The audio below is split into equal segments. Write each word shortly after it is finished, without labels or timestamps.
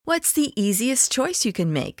What's the easiest choice you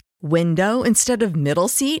can make? Window instead of middle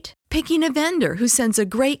seat? Picking a vendor who sends a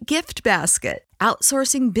great gift basket?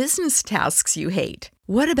 Outsourcing business tasks you hate?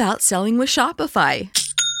 What about selling with Shopify?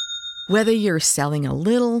 Whether you're selling a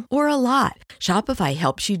little or a lot, Shopify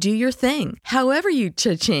helps you do your thing, however you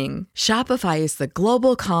cha-ching. Shopify is the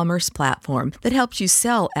global commerce platform that helps you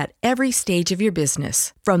sell at every stage of your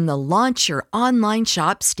business. From the launch your online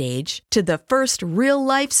shop stage to the first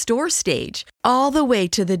real-life store stage, all the way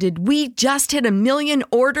to the did we just hit a million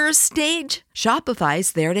orders stage.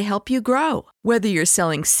 Shopify's there to help you grow. Whether you're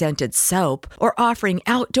selling scented soap or offering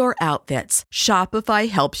outdoor outfits, Shopify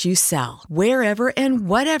helps you sell. Wherever and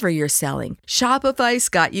whatever you're selling, Shopify's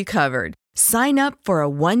got you covered. Sign up for a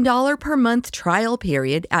 $1 per month trial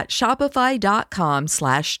period at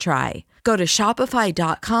shopify.com/try. Go to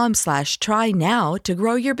shopify.com/try now to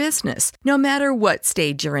grow your business, no matter what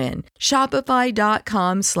stage you're in.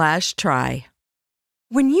 Shopify.com/try.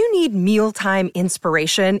 When you need mealtime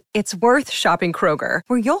inspiration, it's worth shopping Kroger,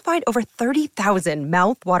 where you'll find over 30,000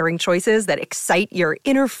 mouth-watering choices that excite your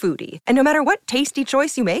inner foodie. And no matter what tasty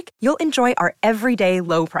choice you make, you'll enjoy our everyday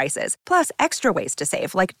low prices, plus extra ways to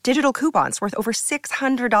save, like digital coupons worth over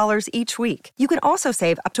 $600 each week. You can also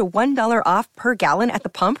save up to $1 off per gallon at the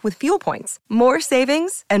pump with fuel points. More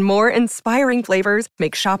savings and more inspiring flavors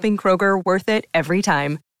make shopping Kroger worth it every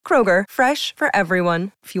time. Kroger, fresh for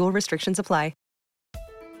everyone. Fuel restrictions apply.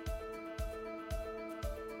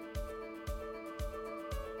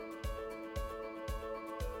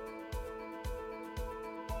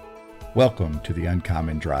 Welcome to the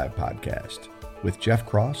Uncommon Drive podcast with Jeff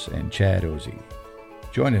Cross and Chad Ozy.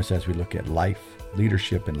 Join us as we look at life,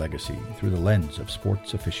 leadership, and legacy through the lens of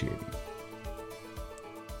sports officiating.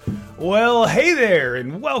 Well, hey there,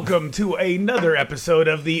 and welcome to another episode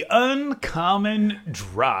of the Uncommon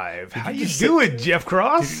Drive. How you doing, Jeff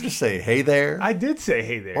Cross? Did you just say hey there? I did say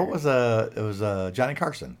hey there. What was it was Johnny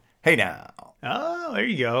Carson. Hey now. Oh, there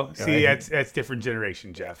you go. See, that's different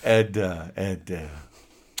generation, Jeff. Ed,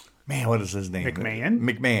 man, what is his name?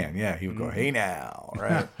 McMahon, yeah. He would go, hey now,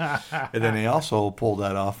 right? And then he also pulled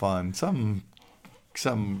that off on some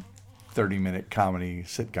 30-minute comedy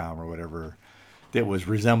sitcom or whatever that was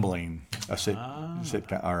resembling a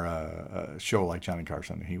sitcom or a show like Johnny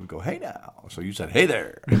Carson. He would go, hey now. So you said, hey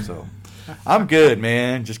there. So I'm good,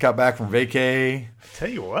 man. Just got back from vacay. Tell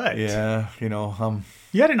you what. Yeah,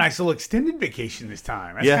 you had a nice little extended vacation this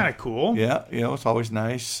time. That's kind of cool. Yeah, it's always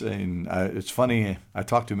nice. And it's funny, I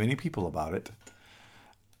talked to many people about it.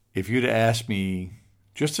 If you'd asked me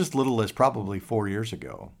just as little as probably 4 years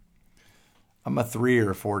ago, I'm a 3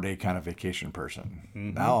 or 4 day kind of vacation person.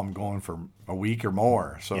 Mm-hmm. Now I'm going for a week or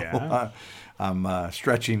more. So I'm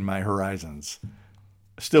stretching my horizons.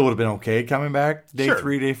 Still would have been okay coming back day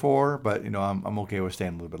 3, day 4. But, I'm okay with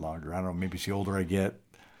staying a little bit longer. I don't know, maybe it's the older I get,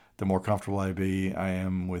 the more comfortable I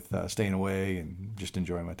am with staying away and just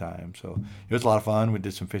enjoying my time. So it was a lot of fun. We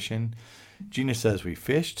did some fishing. Gina says we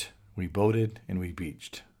fished, we boated, and we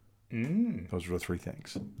beached. Those were the 3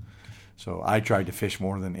 things. So I tried to fish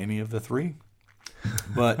more than any of the 3.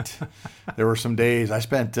 But there were some days I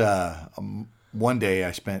spent, one day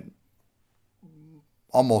I spent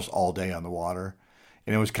almost all day on the water.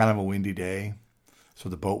 And it was kind of a windy day. So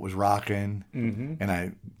the boat was rocking. Mm-hmm. And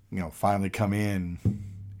I, finally come in.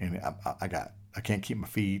 And I can't keep my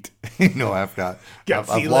feet. I've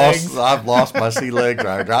lost my sea legs.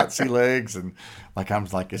 I got sea legs, and I'm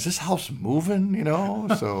like, is this house moving?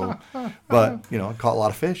 So, but I caught a lot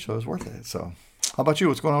of fish, so it was worth it. So, how about you?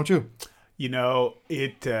 What's going on with you?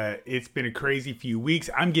 It's been a crazy few weeks.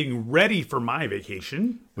 I'm getting ready for my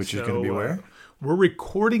vacation, which is going to be where? We're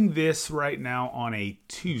recording this right now on a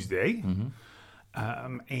Tuesday. Mm-hmm.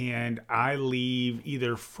 And I leave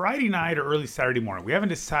either Friday night or early Saturday morning. We haven't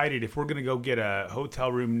decided if we're going to go get a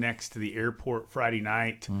hotel room next to the airport Friday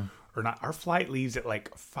night or not. Our flight leaves at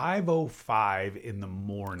 5:05 in the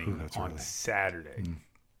morning on Saturday.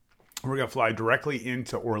 We're going to fly directly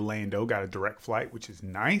into Orlando. Got a direct flight, which is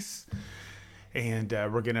nice. And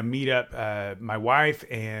we're going to meet up. My wife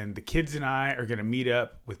and the kids and I are going to meet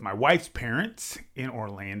up with my wife's parents in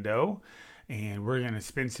Orlando. And we're going to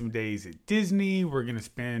spend some days at Disney. We're going to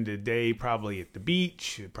spend a day probably at the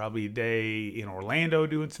beach, probably a day in Orlando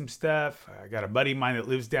doing some stuff. I got a buddy of mine that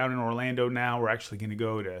lives down in Orlando now. We're actually going to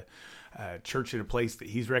go to church at a place that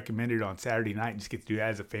he's recommended on Saturday night and just get to do that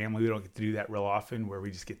as a family. We don't get to do that real often, where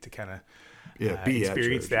we just get to kind of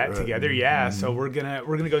experience that together. Yeah, so we're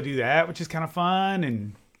gonna go do that, which is kind of fun,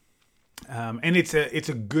 and it's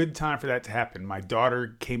a good time for that to happen. My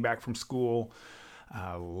daughter came back from school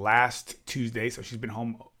last Tuesday, so she's been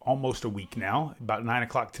home almost a week now. About 9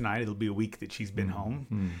 o'clock tonight, it'll be a week that she's been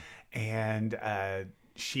home. And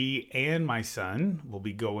she and my son will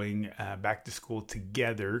be going back to school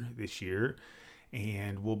together this year,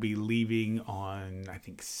 and we'll be leaving on, I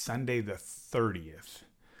think, Sunday the 30th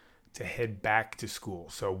to head back to school.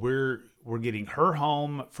 So we're getting her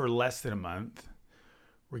home for less than a month.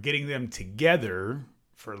 We're getting them together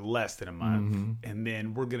for less than a month, and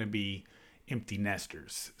then we're going to be empty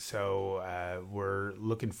nesters. So we're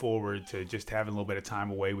looking forward to just having a little bit of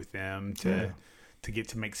time away with them to get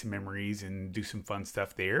to make some memories and do some fun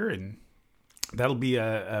stuff there. And that'll be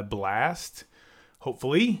a blast,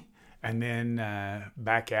 hopefully. And then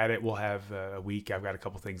back at it, we'll have a week. I've got a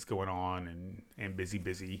couple things going on and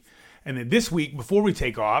busy. And then this week, before we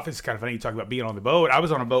take off, it's kind of funny you talk about being on the boat. I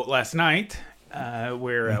was on a boat last night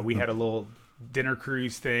where we had a little dinner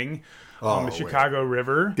cruise thing on the Chicago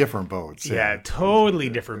River. Different boats. Yeah, totally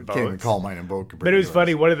different boats. Can't even call mine a boat. But it was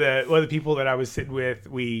funny. One of the people that I was sitting with,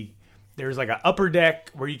 there's like an upper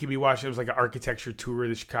deck where you could be watching. It was like an architecture tour of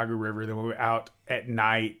the Chicago River. Then we were out at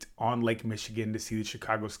night on Lake Michigan to see the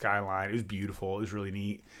Chicago skyline. It was beautiful. It was really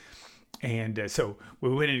neat. And so we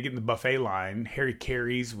went in to get in the buffet line. Harry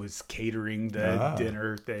Carey's was catering the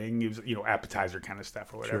dinner thing. It was, appetizer kind of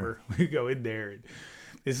stuff or whatever. Sure. We go in there. And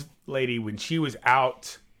this lady, when she was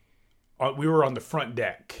out, we were on the front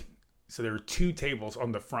deck. So there were two tables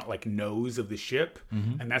on the front, like, nose of the ship.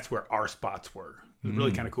 And that's where our spots were. It was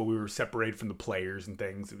really kind of cool. We were separated from the players and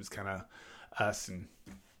things. It was kind of us. And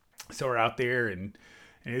so we're out there, and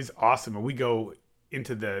it was awesome. And we go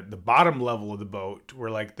into the bottom level of the boat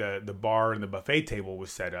where, like, the bar and the buffet table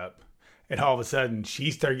was set up. And all of a sudden, she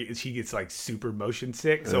gets like super motion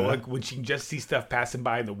sick. So like when she can just see stuff passing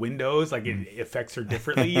by in the windows, like it affects her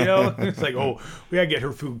differently, It's like, oh, we gotta get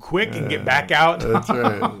her food quick and get back out that's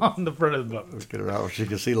right. on the front of the boat. Let's get her out where she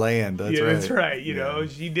can see land. That's right. That's right.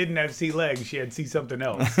 She didn't have sea legs; she had to see something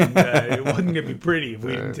else. And, it wasn't gonna be pretty if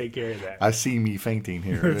we didn't take care of that. I see me fainting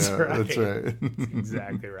here. That's right. That's right. That's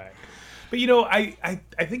exactly right. But I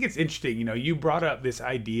think it's interesting. You brought up this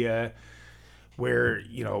idea where,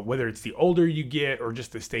 whether it's the older you get or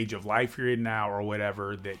just the stage of life you're in now or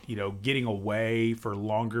whatever, that, getting away for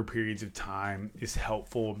longer periods of time is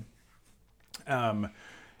helpful. I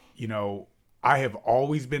have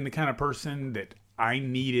always been the kind of person that I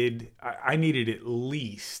needed at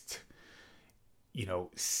least,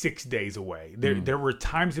 6 days away. There were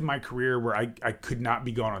times in my career where I could not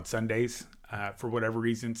be gone on Sundays for whatever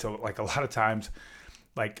reason. So, like, a lot of times,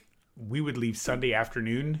 like, we would leave Sunday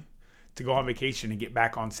afternoon to go on vacation and get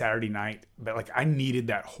back on Saturday night. But, like, I needed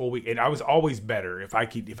that whole week. And I was always better if I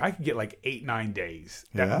could get like 8-9 days.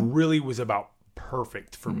 That really was about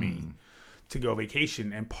perfect for me to go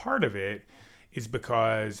vacation. And part of it is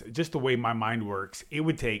because just the way my mind works, it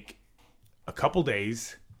would take a couple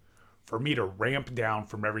days for me to ramp down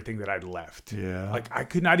from everything that I'd left. Yeah. Like, I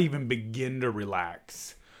could not even begin to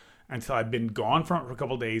relax until I'd been gone for a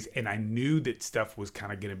couple of days, and I knew that stuff was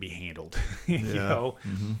kind of going to be handled,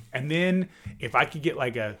 And then if I could get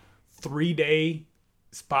like a 3-day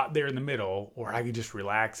spot there in the middle, or I could just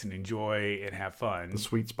relax and enjoy and have fun. The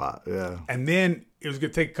sweet spot, yeah. And then it was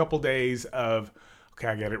going to take a couple of days of, okay,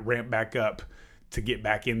 I got to ramp back up to get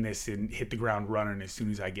back in this and hit the ground running as soon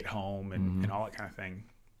as I get home and all that kind of thing.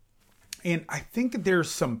 And I think that there's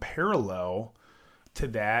some parallel to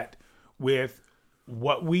that with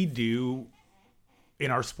what we do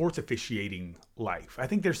in our sports officiating life. I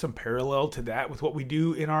think there's some parallel to that with what we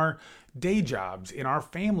do in our day jobs, in our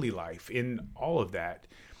family life, in all of that.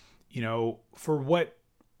 For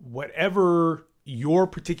whatever your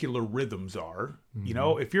particular rhythms are,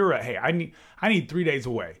 if you're I need 3 days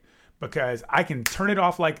away because I can turn it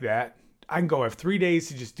off like that. I can go have 3 days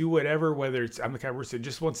to just do whatever, whether it's I'm the kind of person that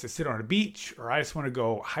just wants to sit on a beach, or I just want to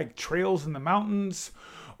go hike trails in the mountains,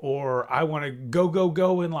 or I want to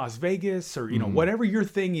go in Las Vegas, or, whatever your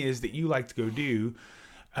thing is that you like to go do.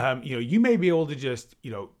 You may be able to just,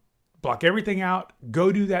 block everything out,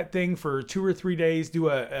 go do that thing for 2 or 3 days, do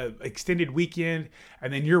a extended weekend,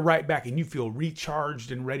 and then you're right back and you feel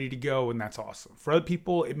recharged and ready to go. And that's awesome. For other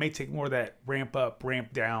people, it may take more of that ramp up,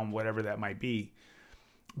 ramp down, whatever that might be.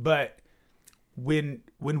 But when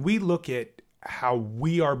we look at how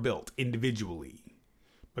we are built individually,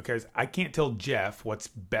 because I can't tell Jeff what's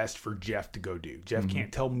best for Jeff to go do. Jeff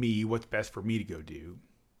can't tell me what's best for me to go do.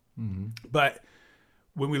 But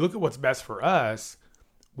when we look at what's best for us,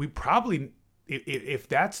 we probably, if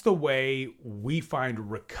that's the way we find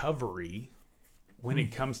recovery when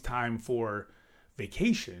it comes time for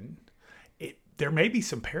vacation, there may be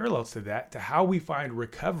some parallels to that, to how we find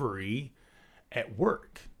recovery at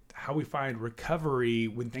work, how we find recovery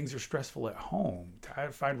when things are stressful at home, how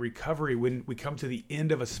to find recovery when we come to the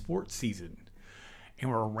end of a sports season and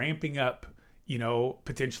we're ramping up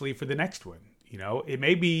potentially for the next one. It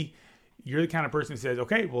may be you're the kind of person who says,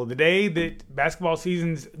 okay, well, the day that basketball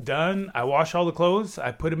season's done, I wash all the clothes,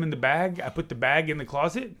 I put them in the bag, I put the bag in the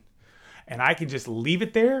closet, and I can just leave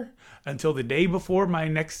it there until the day before my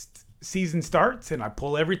next season starts, and I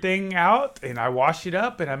pull everything out and I wash it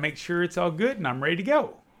up and I make sure it's all good and I'm ready to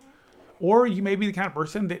go. Or you may be the kind of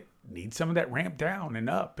person that needs some of that ramp down and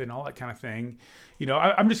up and all that kind of thing.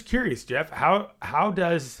 I'm just curious, Jeff, how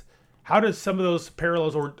does some of those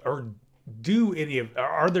parallels or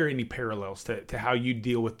are there any parallels to how you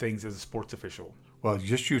deal with things as a sports official? Well,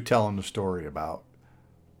 just you telling the story about,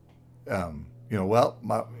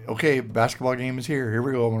 basketball game is here. Here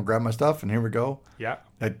we go. I'm going to grab my stuff and here we go. Yeah.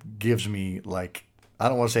 That gives me I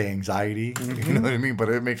don't want to say anxiety, you know what I mean? But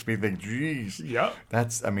it makes me think, geez. Yeah.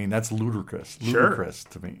 That's ludicrous. Sure. Ludicrous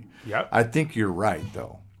to me. Yeah. I think you're right,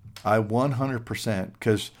 though. I 100%,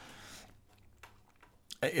 because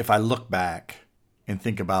if I look back and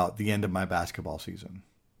think about the end of my basketball season,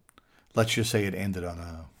 let's just say it ended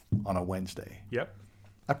on a Wednesday. Yep.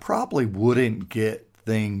 I probably wouldn't get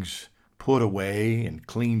things put away and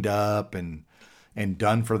cleaned up and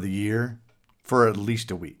done for the year for at least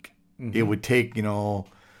a week. Mm-hmm. It would take, kind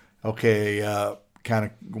of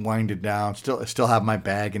wind it down, still have my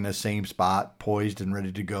bag in the same spot, poised and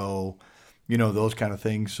ready to go, those kind of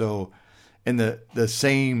things. So, and the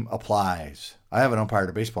same applies. I haven't umpired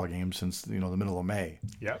a baseball game since, the middle of May.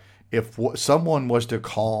 Yep. If someone was to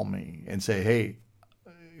call me and say, hey,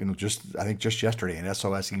 I think just yesterday an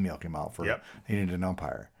SOS email came out for they needed an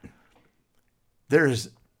umpire. There is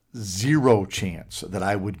zero chance that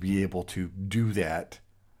I would be able to do that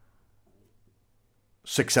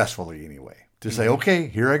successfully anyway. To say, okay,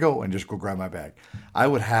 here I go, and just go grab my bag. I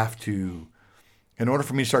would have to, in order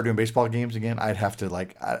for me to start doing baseball games again, I have to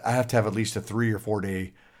have at least a 3 or 4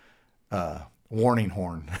 day warning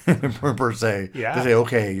horn per se. Yeah. To say,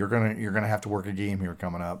 okay, you're gonna have to work a game here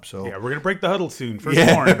coming up. So yeah, we're gonna break the huddle soon. First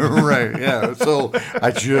warning. Right. Yeah. So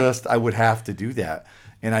I would have to do that,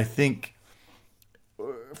 and I think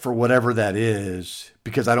for whatever that is,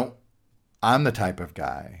 because I'm the type of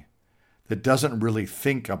guy that doesn't really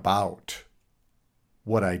think about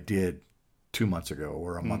what I did 2 months ago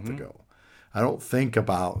or a month ago. I don't think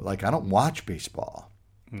about, I don't watch baseball.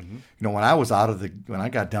 Mm-hmm. When I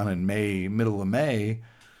got done in May, middle of May,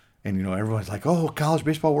 and, everyone's like, oh, College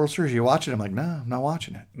Baseball World Series, you watching it? I'm like, no, I'm not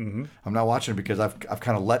watching it. Mm-hmm. I'm not watching it because I've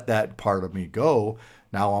kind of let that part of me go.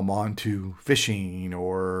 Now I'm on to fishing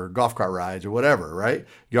or golf cart rides or whatever, right?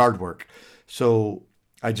 Yard work. So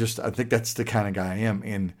I think that's the kind of guy I am.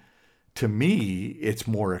 And to me, it's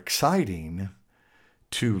more exciting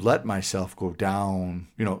to let myself go down,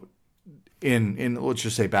 in let's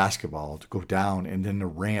just say basketball, to go down and then to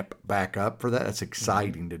ramp back up for that. That's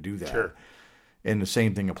exciting to do that. Sure. And the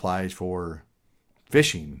same thing applies for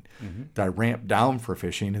fishing. I ramp down for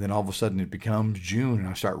fishing, and then all of a sudden it becomes June and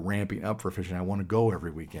I start ramping up for fishing. I want to go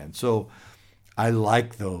every weekend. So I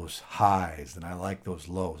like those highs and I like those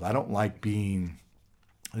lows. I don't like being,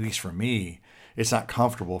 at least for me, it's not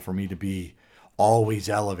comfortable for me to be always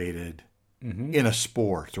elevated in a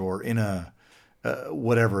sport or in a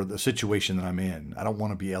whatever the situation that I'm in. I don't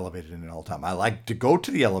want to be elevated in it all the time. I like to go to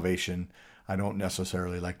the elevation. I don't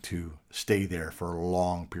necessarily like to stay there for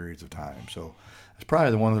long periods of time. So that's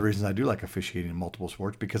probably one of the reasons I do like officiating in multiple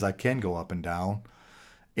sports, because I can go up and down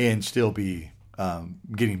and still be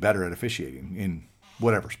getting better at officiating in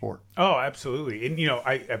whatever sport. Oh, absolutely. And,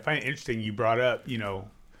 I find it interesting you brought up,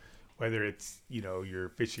 whether it's, you're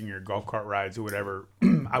fishing your golf cart rides or whatever.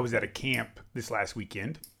 I was at a camp this last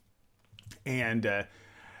weekend, and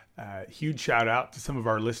huge shout out to some of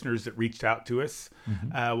our listeners that reached out to us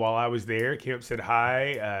while I was there. Came up, said hi,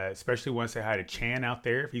 especially want to say hi to Chan out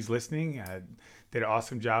there if he's listening. Did an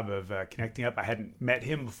awesome job of connecting up. I hadn't met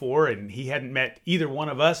him before, and he hadn't met either one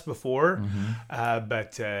of us before.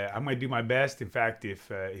 But I'm going to do my best. In fact,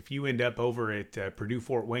 if you end up over at Purdue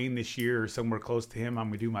Fort Wayne this year or somewhere close to him, I'm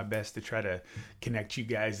going to do my best to try to connect you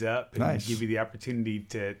guys up and give you the opportunity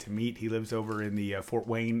to meet. He lives over in the Fort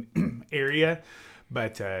Wayne area,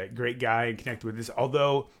 but great guy and connected with us.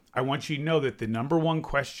 Although I want you to know that the number one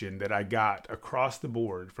question that I got across the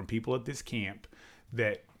board from people at this camp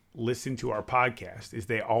that listen to our podcast is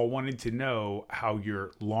they all wanted to know how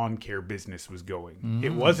your lawn care business was going.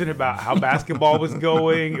 It wasn't about how basketball was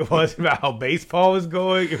going. It wasn't about how baseball was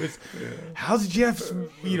going. It was, how's Jeff's,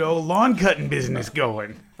 lawn cutting business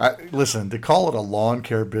going? Listen, to call it a lawn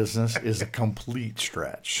care business is a complete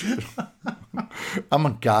stretch. I'm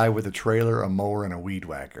a guy with a trailer, a mower, and a weed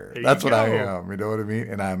whacker. That's what I am. You know what I mean?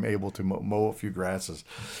 And I'm able to mow a few grasses.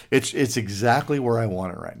 It's exactly where I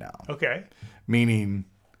want it right now. Okay. Meaning,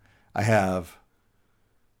 I have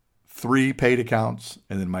 3 paid accounts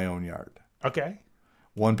and then my own yard. Okay.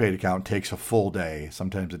 One paid account takes a full day,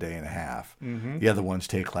 sometimes a day and a half. Mm-hmm. The other ones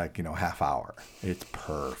take like, half hour. It's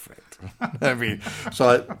perfect. I mean,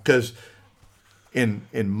 so because in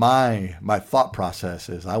my thought process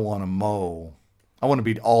is I want to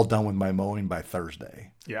be all done with my mowing by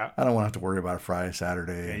Thursday. Yeah. I don't want to have to worry about Friday,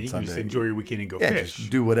 Saturday, and you Sunday. can just enjoy your weekend and go Yeah, fish.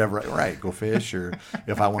 just do whatever. Right, go fish, or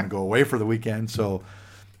if I want to go away for the weekend. So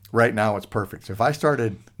right now it's perfect. So if I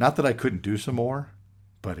started, not that I couldn't do some more,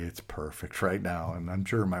 but it's perfect right now. And I'm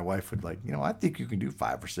sure my wife would I think you can do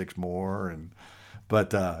 5 or 6 more.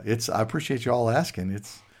 But I appreciate you all asking.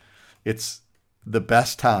 It's the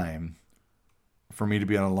best time for me to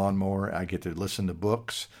be on a lawnmower. I get to listen to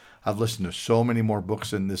books. I've listened to so many more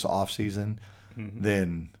books in this off season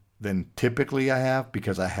than typically I have,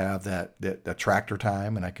 because I have that tractor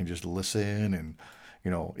time and I can just listen. And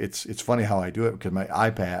it's funny how I do it, because my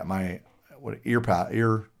iPad,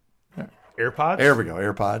 AirPods? There we go,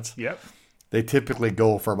 AirPods. Yep. They typically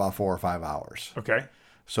go for about 4 or 5 hours. Okay.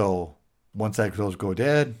 So once those go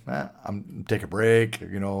dead, I'm take a break,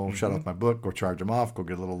 shut off my book, go charge them off, go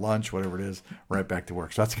get a little lunch, whatever it is, right back to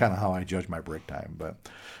work. So that's kind of how I judge my break time. But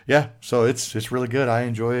yeah, so it's really good. I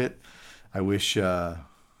enjoy it. I wish I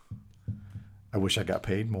got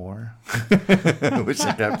paid more. I wish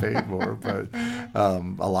I got paid more, but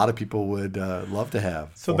a lot of people would love to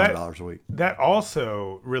have $400 a week. That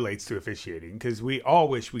also relates to officiating, because we all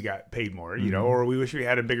wish we got paid more, or we wish we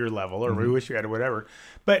had a bigger level, or we wish we had whatever.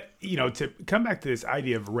 But, to come back to this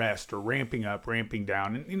idea of rest or ramping up, ramping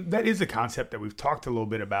down, and that is a concept that we've talked a little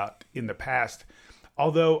bit about in the past,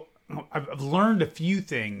 although I've learned a few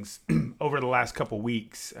things over the last couple of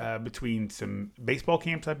weeks between some baseball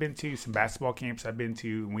camps I've been to, some basketball camps I've been to,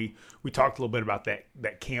 and we talked a little bit about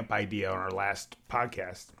that camp idea on our last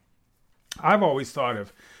podcast. I've always thought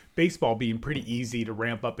of baseball being pretty easy to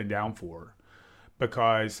ramp up and down for,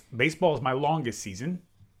 because baseball is my longest season.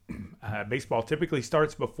 Baseball typically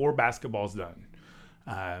starts before basketball's done.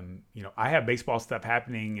 I have baseball stuff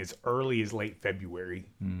happening as early as late February.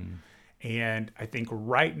 And I think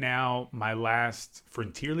right now, my last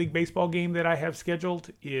Frontier League baseball game that I have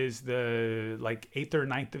scheduled is the 8th or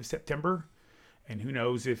 9th of September. And who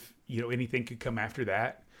knows if, anything could come after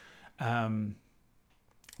that. And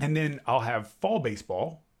then I'll have fall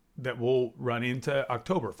baseball that will run into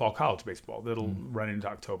October, fall college baseball that'll run into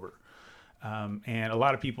October. And a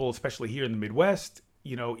lot of people, especially here in the Midwest,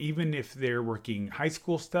 even if they're working high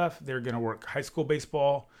school stuff, they're going to work high school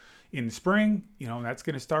baseball in the spring. That's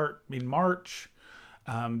going to start in March.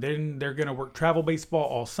 Then they're going to work travel baseball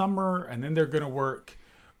all summer, and then they're going to work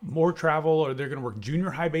more travel, or they're going to work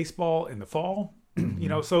junior high baseball in the fall.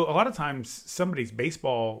 So a lot of times somebody's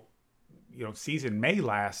baseball, season may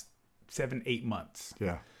last 7-8 months.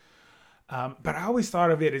 Yeah. But I always thought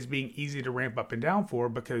of it as being easy to ramp up and down for,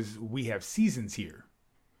 because we have seasons here,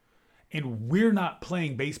 and we're not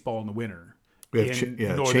playing baseball in the winter. In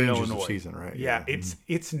Northern Illinois. Of season, right? Yeah,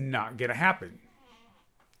 it's not going to happen.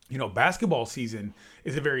 Basketball season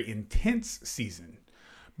is a very intense season,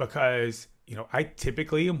 because, I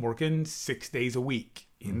typically am working 6 days a week.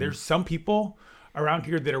 And there's some people around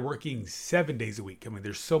here that are working 7 days a week. I mean,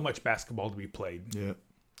 there's so much basketball to be played. Yeah.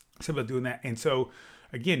 Some people doing that. And so,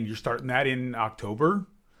 again, you're starting that in October,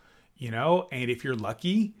 and if you're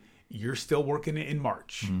lucky, you're still working it in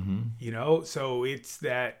March, so it's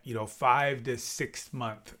that, 5 to 6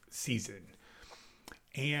 month season.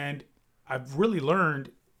 And I've really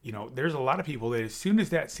learned, there's a lot of people that as soon as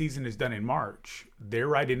that season is done in March, they're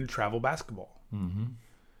right into travel basketball. And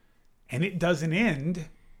it doesn't end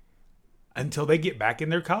until they get back in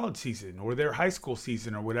their college season or their high school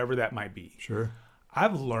season or whatever that might be. Sure.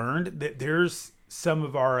 I've learned that there's some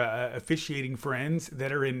of our officiating friends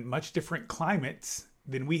that are in much different climates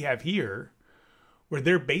than we have here, where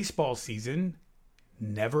their baseball season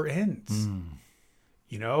never ends.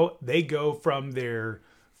 They go from their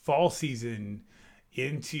fall season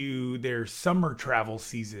into their summer travel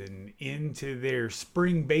season, into their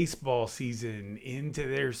spring baseball season, into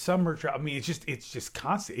their summer travel. I mean, it's just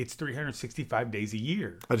constant. It's 365 days a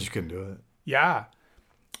year. I just couldn't do it. Yeah.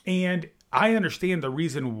 And I understand the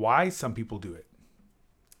reason why some people do it.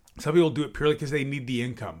 Some people do it purely because they need the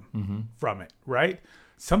income from it, right?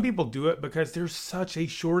 Some people do it because there's such a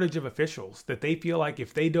shortage of officials that they feel like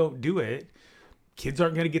if they don't do it, kids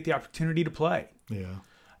aren't going to get the opportunity to play. Yeah.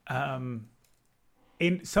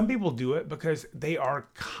 And some people do it because they are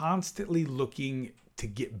constantly looking to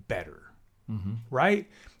get better, right?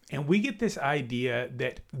 And we get this idea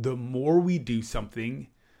that the more we do something,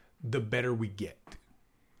 the better we get.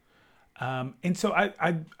 And so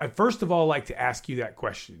I first of all like to ask you that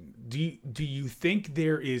question. Do you think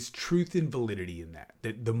there is truth and validity in that?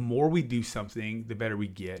 That the more we do something, the better we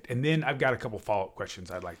get? And then I've got a couple follow-up questions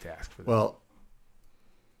I'd like to ask for that. Well,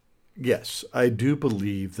 yes, I do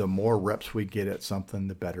believe the more reps we get at something,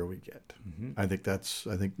 the better we get. I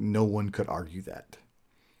think no one could argue that.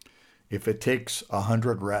 If it takes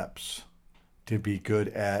 100 reps to be good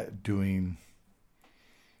at doing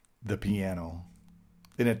the piano,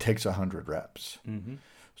 then it takes 100 reps.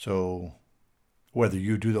 So whether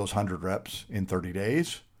you do those 100 reps in 30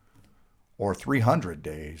 days or 300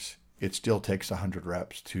 days, it still takes 100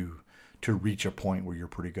 reps to reach a point where you're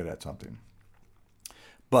pretty good at something.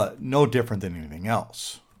 But no different than anything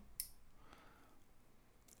else.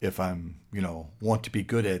 If I'm, want to be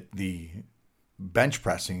good at the bench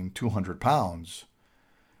pressing 200 pounds,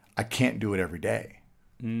 I can't do it every day.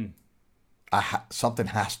 Something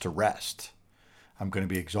has to rest. I'm going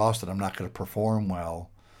to be exhausted. I'm not going to perform well,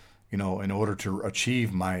 in order to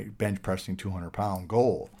achieve my bench pressing 200 pound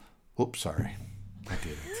goal. Oops, sorry. I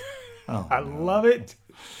did it. Oh, I love it.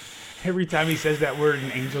 Every time he says that word,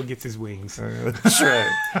 an angel gets his wings. That's right.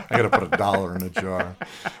 I got to put $1 in a jar.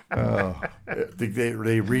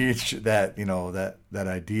 They reach that, that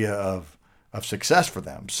idea of success for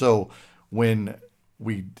them. So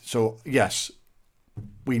yes,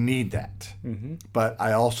 we need that. But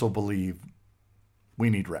I also believe we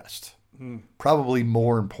need rest. Probably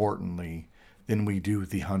more importantly than we do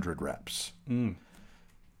the 100 reps. In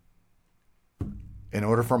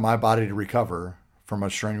order for my body to recover from a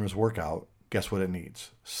strenuous workout, guess what it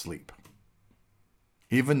needs? Sleep.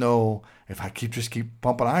 Even though if I keep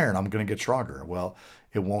pumping iron, I'm going to get stronger. Well,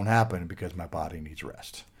 it won't happen because my body needs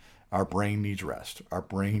rest. Our brain needs rest. Our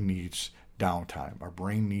brain needs downtime. Our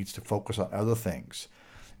brain needs to focus on other things.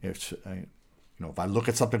 If I look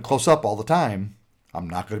at something close up all the time, I'm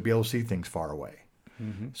not going to be able to see things far away.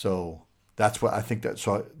 So that's what I think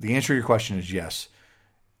so the answer to your question is yes.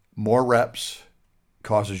 More reps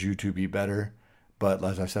causes you to be better. But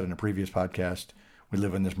as I said in a previous podcast, we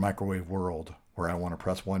live in this microwave world where I want to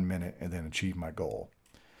press 1 minute and then achieve my goal.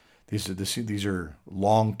 These are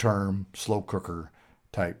long-term, slow cooker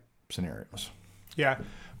type scenarios. Yeah.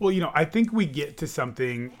 Well, I think we get to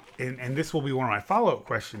something, and this will be one of my follow-up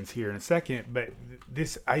questions here in a second, but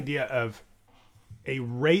this idea of a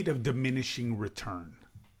rate of diminishing return.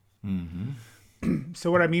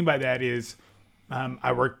 So what I mean by that is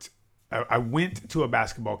I went to a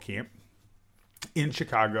basketball camp in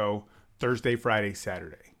Chicago Thursday, Friday,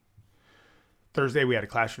 Saturday. Thursday, we had a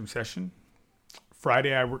classroom session.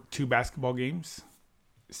 Friday, I worked 2 basketball games.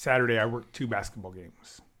 Saturday, I worked 2 basketball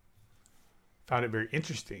games. Found it very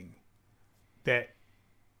interesting that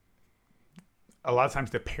a lot of times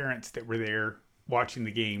the parents that were there watching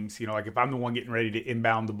the games, like if I'm the one getting ready to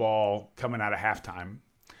inbound the ball coming out of halftime,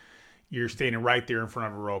 you're standing right there in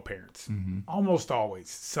front of a row of parents. Almost always,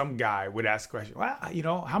 some guy would ask a question,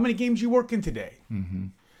 well, how many games you working today?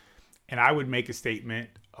 And I would make a statement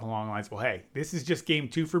along the lines, well, hey, this is just game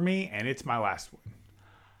 2 for me, and it's my last one.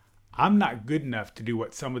 I'm not good enough to do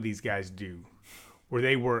what some of these guys do, where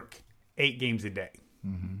they work 8 games a day.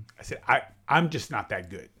 I said, I'm just not that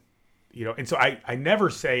good. And so I never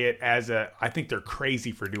say it as I think they're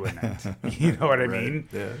crazy for doing that. You know what I mean?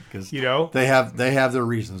 Yeah, because they have their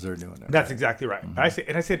reasons they're doing it. That's exactly right. I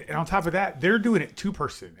said, and on top of that, they're doing it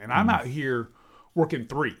 2-person, and I'm out here working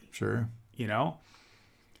 3. Sure.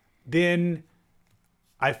 Then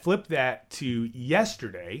I flipped that to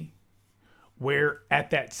yesterday, where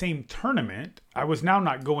at that same tournament, I was now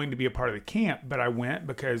not going to be a part of the camp, but I went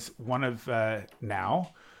because one of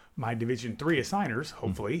now my Division III assigners,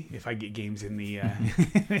 hopefully, if I get games in the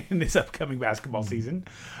in this upcoming basketball season,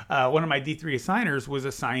 one of my D3 assigners was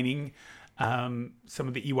assigning some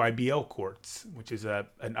of the EYBL courts, which is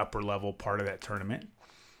an upper level part of that tournament,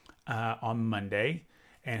 on Monday,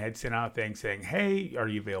 and had sent out a thing saying, hey, are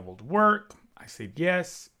you available to work? I said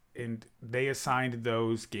yes, and they assigned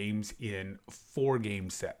those games in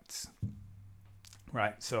 4-game sets.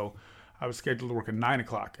 Right, so I was scheduled to work at 9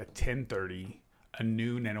 o'clock, a 10:30, a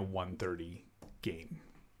noon, and a 1:30 game.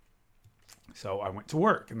 So I went to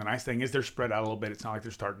work, and the nice thing is they're spread out a little bit. It's not like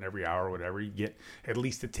they're starting every hour or whatever. You get at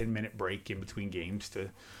least a 10-minute break in between games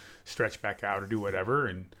to stretch back out or do whatever.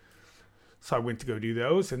 And so I went to go do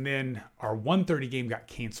those, and then our 1:30 game got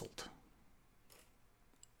canceled.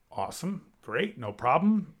 Awesome. Great. No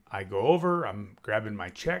problem. I go over. I'm grabbing my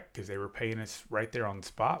check because they were paying us right there on the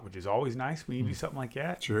spot, which is always nice when you do something like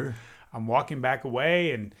that. Sure. I'm walking back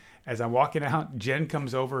away, and as I'm walking out, Jen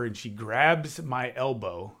comes over, and she grabs my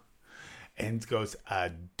elbow and goes,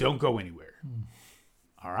 don't go anywhere.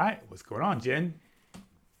 All right. What's going on, Jen?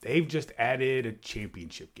 they've just added a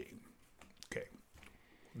championship game. Okay.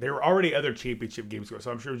 There were already other championship games going,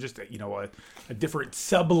 so I'm sure just a different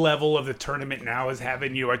sub-level of the tournament now is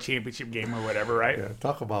having a championship game or whatever, right? Yeah,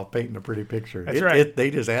 talk about painting a pretty picture. That's right. They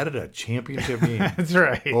just added a championship game. That's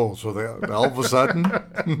right. Oh, so all of a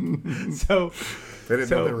sudden, So they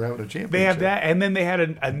didn't know they were having a championship. they have that, and then they had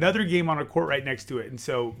another game on a court right next to it. And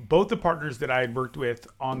so both the partners that I had worked with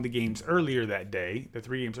on the games earlier that day, the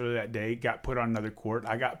 3 games earlier that day, got put on another court.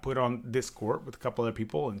 I got put on this court with a couple other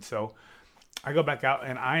people, and so I go back out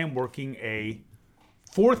and I am working a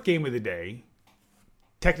 4th game of the day,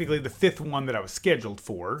 technically the 5th one that I was scheduled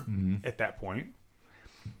for at that point.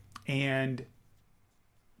 And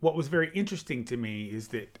what was very interesting to me is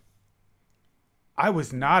that I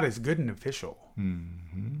was not as good an official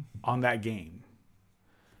on that game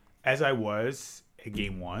as I was at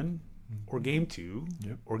game 1 or game 2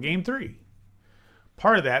 or game 3.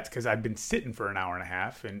 Part of that's because I've been sitting for an hour and a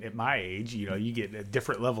half, and at my age, you get a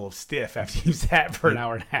different level of stiff after you sat for an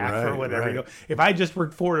hour and a half or whatever. Right. If I just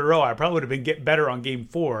worked 4 in a row, I probably would have been getting better on game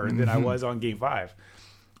 4 than I was on game 5.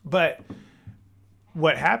 But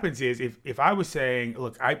what happens is if I was saying,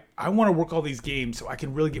 look, I want to work all these games so I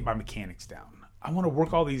can really get my mechanics down. I want to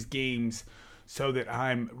work all these games so that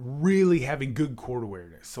I'm really having good court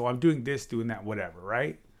awareness. So I'm doing this, doing that, whatever,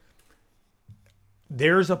 right?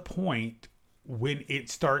 There's a point when it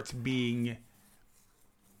starts being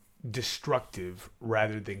destructive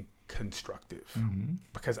rather than constructive,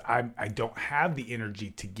 because I don't have the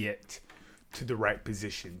energy to get to the right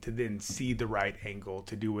position, to then see the right angle,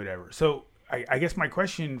 to do whatever. So I guess my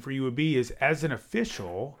question for you would be is, as an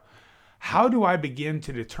official, how do I begin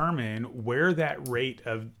to determine where that rate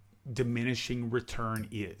of diminishing return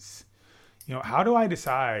is? How do I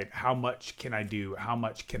decide how much can I do, how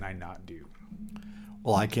much can I not do?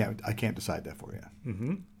 Well, I can't decide that for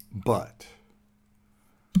you. But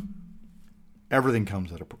everything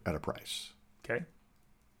comes at a price. Okay.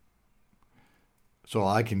 So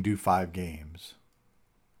I can do 5 games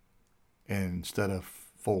instead of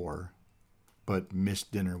 4, but miss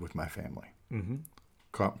dinner with my family.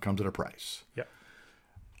 Comes at a price. Yep.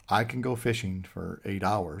 I can go fishing for 8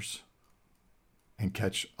 hours and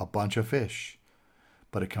catch a bunch of fish,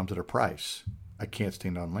 but it comes at a price. I can't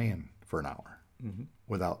stand on land for an hour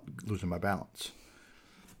without losing my balance.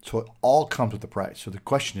 So it all comes with the price. So the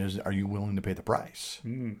question is, are you willing to pay the price?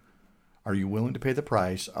 Are you willing to pay the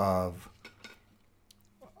price of,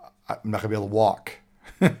 I'm not going to be able to walk,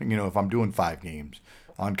 if I'm doing 5 games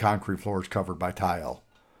on concrete floors covered by tile?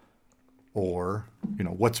 Or,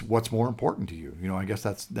 what's more important to you? I guess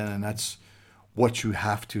that's what you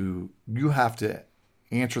have to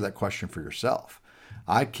answer that question for yourself.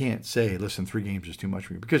 I can't say, listen, 3 games is too much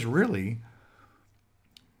for you, because really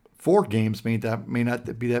 4 games may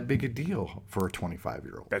not be that big a deal for a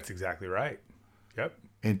 25-year-old. That's exactly right. Yep.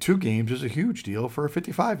 And 2 games is a huge deal for a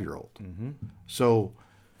 55-year-old. So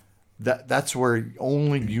that's where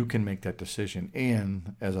only you can make that decision.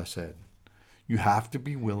 And as I said, you have to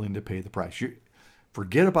be willing to pay the price.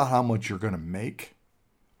 Forget about how much you're going to make.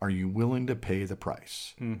 Are you willing to pay the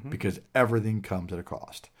price? Because everything comes at a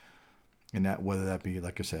cost. And that, whether that be,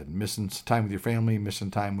 like I said, missing time with your family,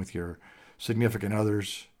 missing time with your significant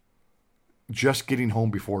others, just getting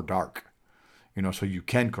home before dark, so you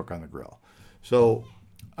can cook on the grill. So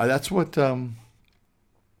that's what, it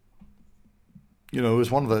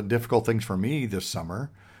was one of the difficult things for me this summer,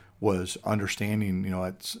 was understanding,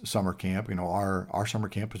 at summer camp, our summer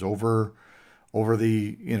camp is over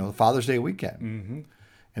the, the Father's Day weekend.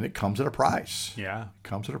 And it comes at a price. Yeah. It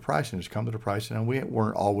comes at a price, and it's come at a price. And we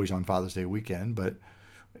weren't always on Father's Day weekend, but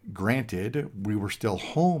granted, we were still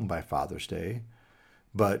home by Father's Day.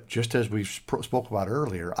 But just as we spoke about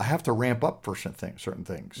earlier, I have to ramp up for certain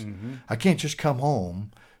things. I can't just come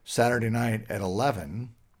home Saturday night at 11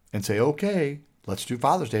 and say, okay, let's do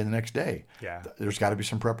Father's Day the next day. Yeah. There's got to be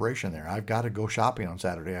some preparation there. I've got to go shopping on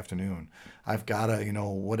Saturday afternoon. I've got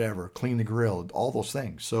to, clean the grill, all those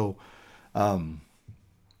things. So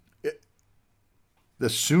the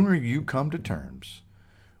sooner you come to terms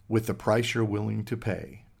with the price you're willing to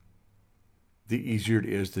pay, the easier it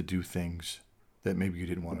is to do things that maybe you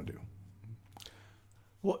didn't want to do.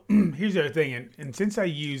 Well, here's the other thing, and since I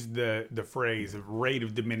used the phrase of rate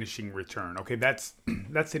of diminishing return, okay, that's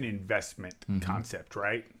an investment concept,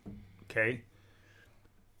 right? Okay.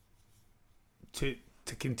 To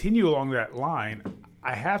continue along that line,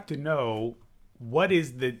 I have to know what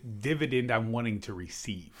is the dividend I'm wanting to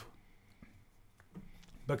receive.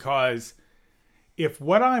 Because if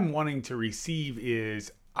what I'm wanting to receive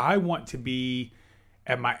is, I want to be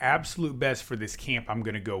at my absolute best for this camp I'm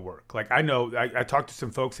going to go work. Like, I know I talked to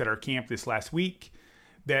some folks at our camp this last week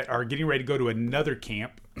that are getting ready to go to another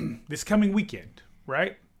camp this coming weekend,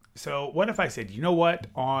 right? So what if I said, you know what,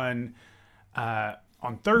 on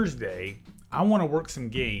Thursday, I want to work some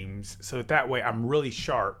games so that way I'm really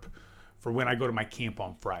sharp for when I go to my camp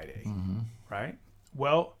on Friday, right?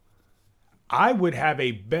 Well, I would have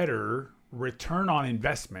a better return on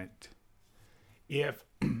investment if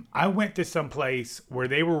I went to some place where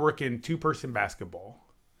they were working 2-person basketball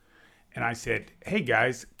and I said, hey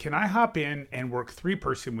guys, can I hop in and work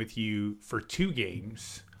 3-person with you for 2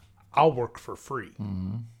 games? I'll work for free.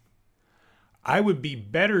 I would be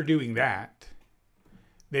better doing that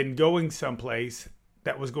than going someplace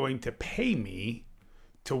that was going to pay me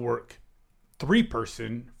to work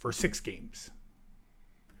 3-person for 6 games.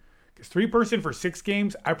 Because 3-person for 6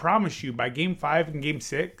 games, I promise you, by game 5 and game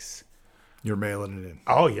 6, you're mailing it in.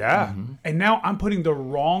 Oh, yeah. And now I'm putting the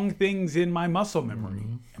wrong things in my muscle memory.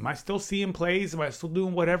 Am I still seeing plays? Am I still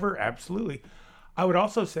doing whatever? Absolutely. I would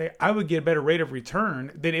also say I would get a better rate of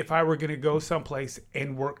return than if I were going to go someplace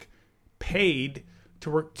and work paid to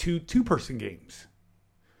work 2-person games.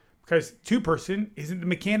 Because 2-person isn't the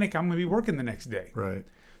mechanic I'm going to be working the next day. Right.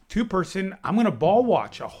 2-person, I'm going to ball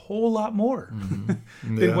watch a whole lot more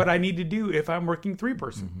than what I need to do if I'm working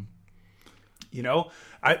 3-person. You know,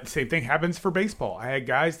 same thing happens for baseball. I had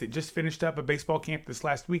guys that just finished up a baseball camp this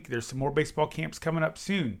last week. There's some more baseball camps coming up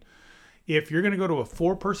soon. If you're going to go to a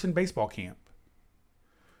 4-person baseball camp,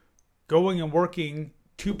 going and working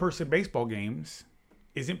 2-person baseball games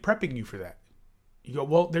isn't prepping you for that. You go,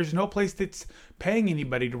 well, there's no place that's paying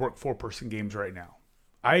anybody to work 4-person games right now.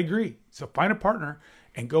 I agree. So find a partner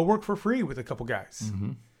and go work for free with a couple guys.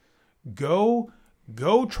 Go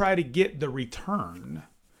try to get the return.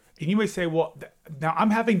 And you may say, well, now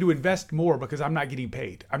I'm having to invest more because I'm not getting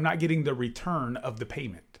paid. I'm not getting the return of the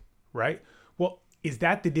payment, right? Well, is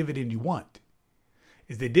that the dividend you want?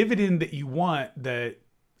 Is the dividend that you want the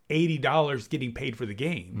 $80 getting paid for the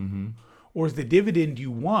game? Or is the dividend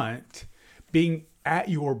you want being at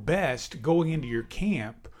your best going into your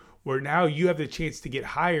camp where now you have the chance to get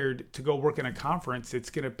hired to go work in a conference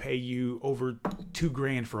that's going to pay you over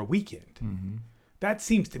 $2,000 for a weekend? That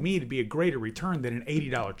seems to me to be a greater return than an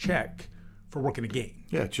 $80 check for working a game.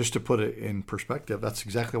 Yeah, just to put it in perspective, that's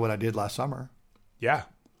exactly what I did last summer. Yeah.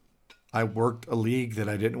 I worked a league that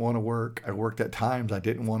I didn't want to work. I worked at times I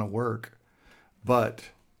didn't want to work, but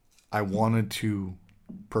I wanted to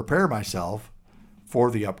prepare myself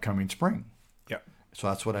for the upcoming spring. Yep. So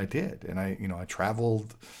that's what I did. And I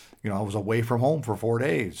traveled, I was away from home for 4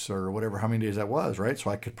 days or whatever, how many days that was, right?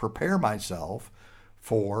 So I could prepare myself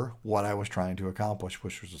for what I was trying to accomplish,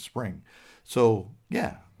 which was the spring. So,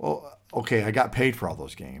 yeah, well, okay, I got paid for all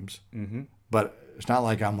those games, but it's not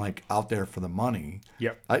like I'm like out there for the money.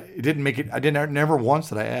 Yep. Never once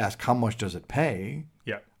did I ask, how much does it pay?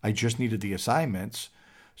 Yep. I just needed the assignments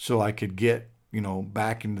so I could get,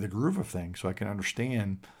 back into the groove of things so I can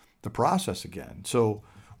understand the process again. So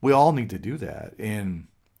we all need to do that. And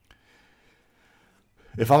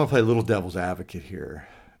if I'm going to play little devil's advocate here,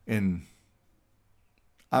 and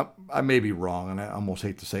I may be wrong, and I almost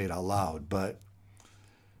hate to say it out loud, but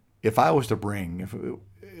if I was to bring,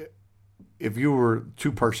 if you were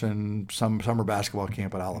 2-person summer basketball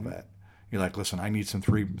camp at Olivet, you're like, listen, I need some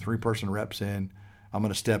 3-person reps in. I'm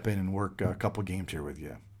going to step in and work a couple games here with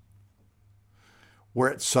you. We're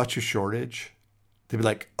at such a shortage, they'd be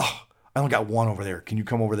like, oh, I only got 1 over there. Can you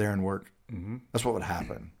come over there and work? That's what would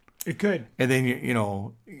happen. It could. And then,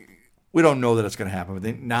 we don't know that it's going to happen, but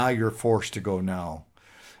then now you're forced to go now.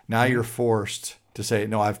 Now you're forced to say,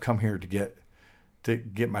 no, I've come here to get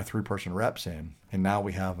my 3-person reps in. And now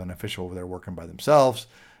we have an official over there working by themselves.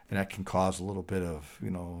 And that can cause a little bit of,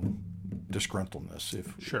 disgruntledness,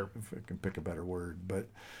 if I can pick a better word. But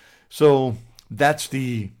so that's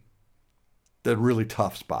the really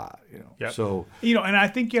tough spot, Yep. So, and I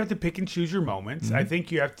think you have to pick and choose your moments. I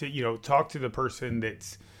think you have to, talk to the person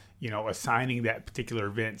that's, assigning that particular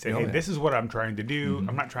event, say, hey, this is what I'm trying to do.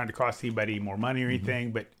 I'm not trying to cost anybody more money or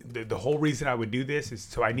anything, but the whole reason I would do this is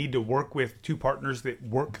so I need to work with 2 partners that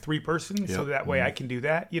work 3-person, so that way I can do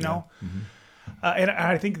that, and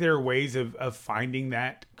I think there are ways of finding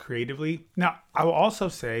that creatively. Now, I will also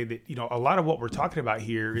say that, a lot of what we're talking about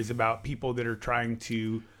here is about people that are trying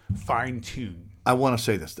to fine tune. I want to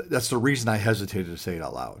say this. That's the reason I hesitated to say it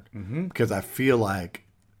out loud, because I feel like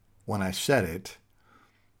when I said it,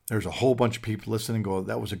 there's a whole bunch of people listening and go,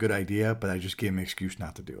 that was a good idea, but I just gave them an excuse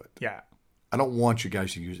not to do it. Yeah. I don't want you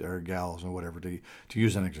guys to use, or gals or whatever, to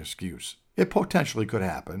use an excuse. It potentially could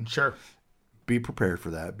happen. Sure. Be prepared for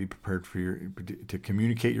that. Be prepared to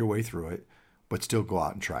communicate your way through it, but still go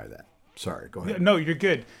out and try that. Sorry, go ahead. No, you're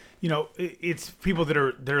good. It's people that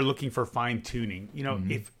are looking for fine tuning.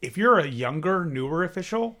 If you're a younger, newer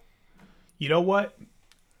official, you know what?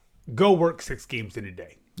 Go work 6 games in a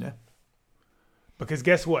day. Yeah. Because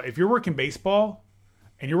guess what? If you're working baseball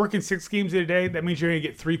and you're working 6 games in a day, that means you're going to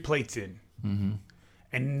get 3 plates in. Mm-hmm.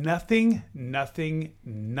 And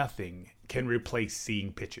nothing can replace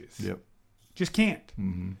seeing pitches. Yep. Just can't.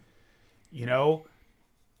 Mm-hmm.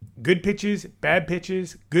 Good pitches,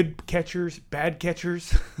 good catchers, bad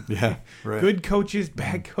catchers. Yeah, right. Good coaches,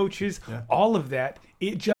 bad coaches, all of that.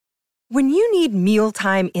 When you need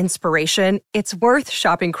mealtime inspiration, it's worth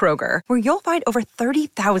shopping Kroger, where you'll find over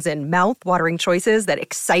 30,000 mouth-watering choices that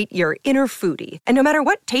excite your inner foodie. And no matter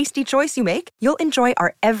what tasty choice you make, you'll enjoy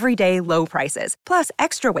our everyday low prices, plus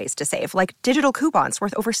extra ways to save, like digital coupons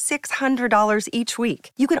worth over $600 each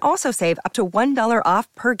week. You can also save up to $1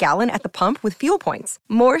 off per gallon at the pump with fuel points.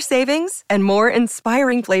 More savings and more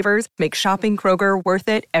inspiring flavors make shopping Kroger worth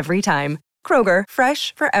it every time. Kroger,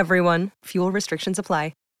 fresh for everyone. Fuel restrictions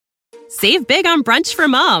apply. Save big on brunch for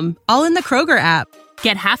mom, all in the Kroger app.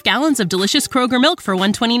 Get half gallons of delicious Kroger milk for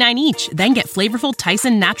 $1.29 each. Then get flavorful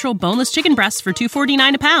Tyson natural boneless chicken breasts for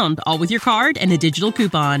 $2.49 a pound, all with your card and a digital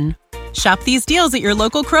coupon. Shop these deals at your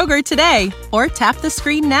local Kroger today, or tap the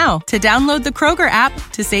screen now to download the Kroger app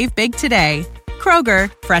to save big today.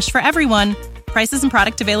 Kroger, fresh for everyone. Prices and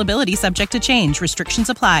product availability subject to change. Restrictions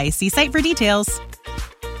apply. See site for details.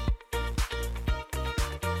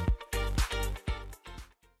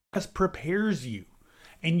 Prepares you,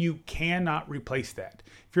 and you cannot replace that.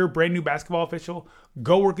 If you're a brand new basketball official,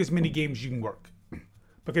 go work as many games as you can work,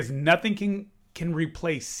 because nothing can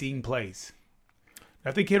replace seeing plays.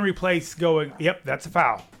 Nothing can replace going, yep, that's a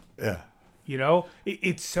foul. Yeah.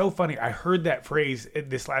 It's so funny. I heard that phrase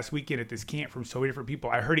this last weekend at this camp from so many different people.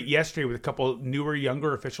 I heard it yesterday with a couple newer,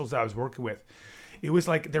 younger officials that I was working with. It was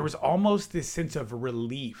like there was almost this sense of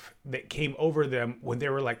relief that came over them when they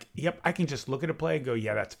were like, yep, I can just look at a play and go,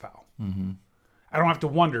 yeah, that's foul. Mm-hmm. I don't have to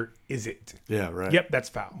wonder, is it? Yeah, right. Yep, that's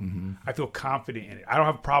foul. Mm-hmm. I feel confident in it. I don't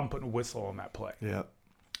have a problem putting a whistle on that play. Yeah.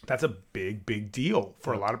 That's a big, big deal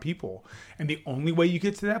for a lot of people. And the only way you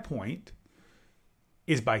get to that point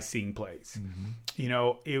is by seeing plays.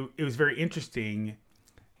 Mm-hmm. It was very interesting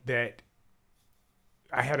that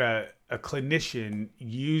I had a clinician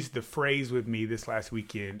use the phrase with me this last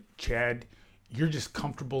weekend, Chad, you're just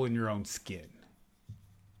comfortable in your own skin.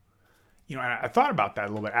 And I thought about that a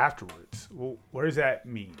little bit afterwards. Well, what does that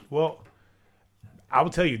mean? Well, I will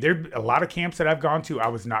tell you, there are a lot of camps that I've gone to, I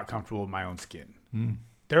was not comfortable in my own skin. Mm.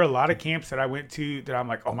 There are a lot of camps that I went to that I'm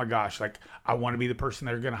like, oh my gosh, like I want to be the person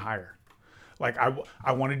they're going to hire. Like,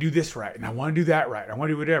 I want to do this right, and I want to do that right. I want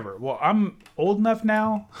to do whatever. Well, I'm old enough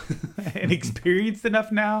now and experienced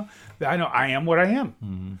enough now that I know I am what I am.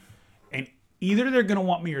 Mm-hmm. And either they're going to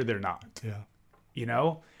want me or they're not.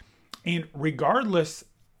 Yeah. And regardless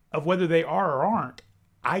of whether they are or aren't,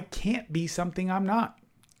 I can't be something I'm not.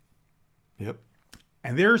 Yep.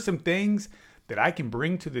 And there are some things that I can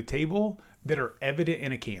bring to the table that are evident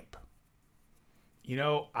in a camp.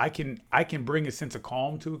 I can bring a sense of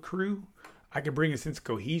calm to a crew. I can bring a sense of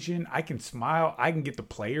cohesion. I can smile. I can get the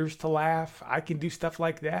players to laugh. I can do stuff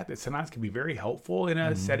like that sometimes can be very helpful in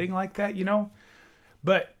a setting like that,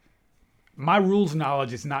 But my rules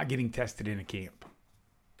knowledge is not getting tested in a camp.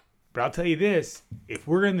 But I'll tell you this, if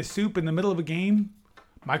we're in the soup in the middle of a game,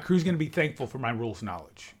 my crew's going to be thankful for my rules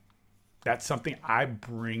knowledge. That's something I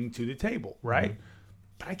bring to the table, right? Mm-hmm.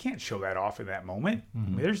 But I can't show that off in that moment.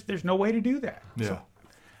 Mm-hmm. I mean, there's no way to do that. Yeah.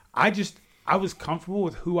 So I was comfortable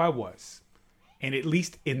with who I was. And at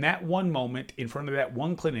least in that one moment, in front of that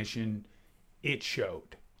one clinician, it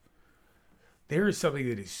showed. There is something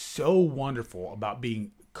that is so wonderful about being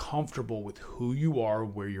comfortable with who you are,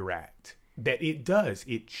 where you're at, that it does.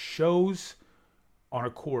 It shows on a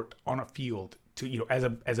court, on a field, to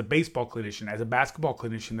as a baseball clinician, as a basketball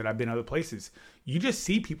clinician that I've been other places. You just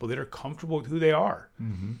see people that are comfortable with who they are.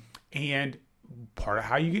 Mm-hmm. And part of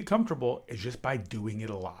how you get comfortable is just by doing it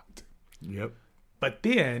a lot. Yep. But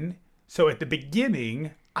then... So at the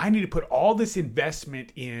beginning, I need to put all this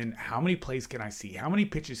investment in how many plays can I see? How many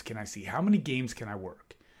pitches can I see? How many games can I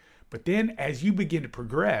work? But then as you begin to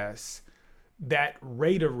progress, that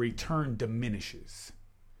rate of return diminishes.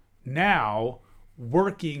 Now,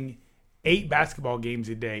 working 8 basketball games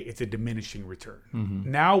a day, it's a diminishing return.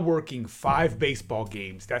 Mm-hmm. Now working 5 baseball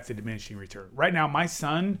games, that's a diminishing return. Right now, my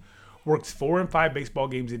son works 4 and 5 baseball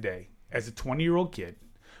games a day as a 20-year-old kid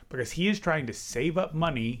because he is trying to save up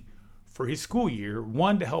money for his school year,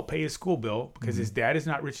 1, to help pay his school bill because his dad is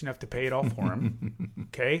not rich enough to pay it all for him,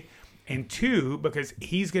 okay? And 2, because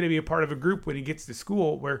he's going to be a part of a group when he gets to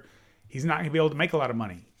school where he's not going to be able to make a lot of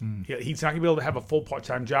money. He's not going to be able to have a full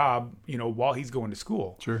part-time job, while he's going to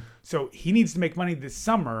school. Sure. So he needs to make money this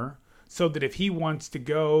summer so that if he wants to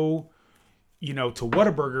go, to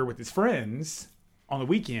Whataburger with his friends on the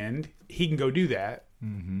weekend, he can go do that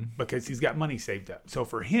because he's got money saved up. So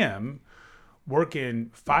for him,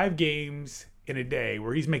 working 5 games in a day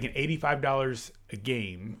where he's making $85 a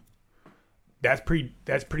game, that's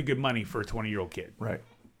pretty good money for a 20-year-old kid. Right.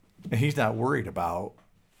 And he's not worried about,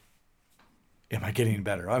 am I getting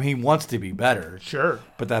better? I mean, he wants to be better. Sure.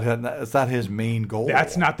 But that's not his main goal.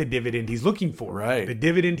 That's not the dividend he's looking for. Right. The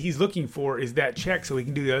dividend he's looking for is that check so he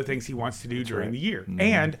can do the other things he wants to do during the year.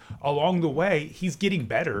 And along the way, he's getting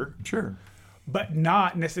better. Sure. But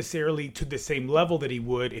not necessarily to the same level that he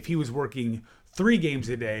would if he was working 3 games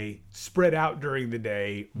a day, spread out during the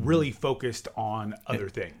day, really focused on other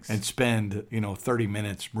things. And spend, 30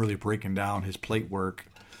 minutes really breaking down his plate work,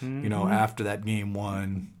 after that game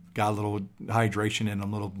 1, got a little hydration and a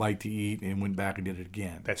little bite to eat and went back and did it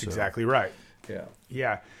again. That's exactly right. Yeah.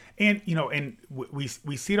 Yeah. And, we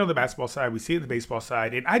see it on the basketball side. We see it on the baseball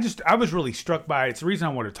side. And I was really struck by it. It's the reason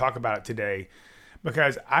I want to talk about it today.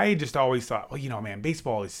 Because I just always thought, well, man,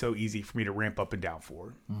 baseball is so easy for me to ramp up and down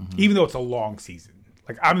for, even though it's a long season.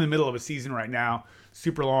 Like I'm in the middle of a season right now,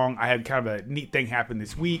 super long. I had kind of a neat thing happen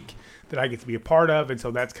this week that I get to be a part of. And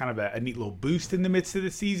so that's kind of a neat little boost in the midst of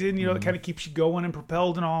the season, that kind of keeps you going and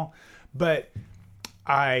propelled and all. But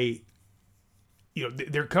there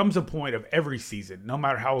comes a point of every season, no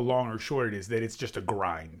matter how long or short it is, that it's just a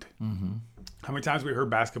grind. How many times we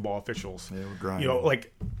heard basketball officials, They were grinding.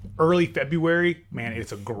 like early February, man,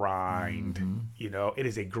 it's a grind. It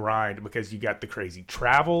is a grind because you got the crazy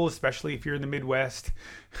travel, especially if you're in the Midwest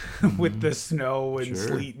with the snow and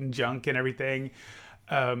sleet and junk and everything.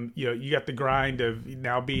 You got the grind of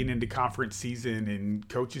now being into conference season and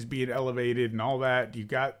coaches being elevated and all that. You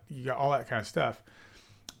got all that kind of stuff.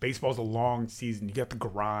 Baseball's a long season. You got the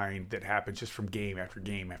grind that happens just from game after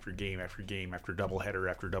game after game after game after doubleheader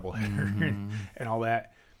after doubleheader and all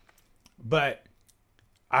that. But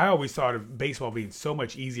I always thought of baseball being so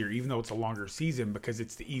much easier, even though it's a longer season, because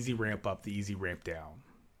it's the easy ramp up, the easy ramp down,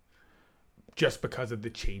 just because of the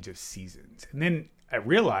change of seasons. And then I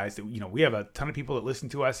realized that, we have a ton of people that listen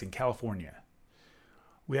to us in California.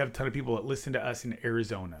 We have a ton of people that listen to us in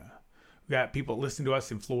Arizona. We got people that listen to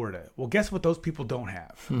us in Florida. Well, guess what those people don't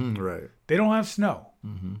have? Right. They don't have snow.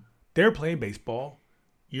 They're playing baseball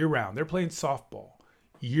year-round. They're playing softball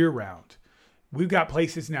year-round. We've got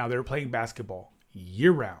places now that are playing basketball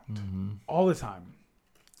year-round, all the time.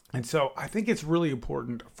 And so I think it's really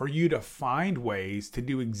important for you to find ways to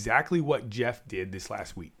do exactly what Jeff did this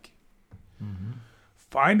last week.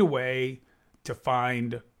 Find a way to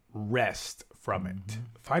find rest from it.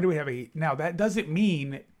 Find a way to have now that doesn't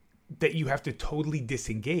mean that you have to totally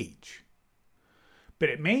disengage, but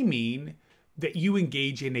it may mean that you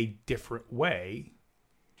engage in a different way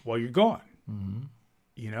while you're gone.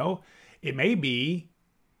 It may be,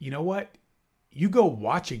 you go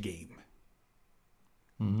watch a game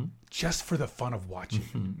just for the fun of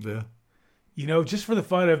watching. Just for the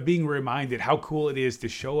fun of being reminded how cool it is to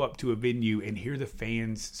show up to a venue and hear the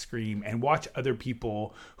fans scream and watch other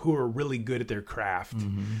people who are really good at their craft,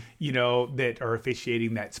 that are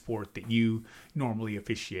officiating that sport that you normally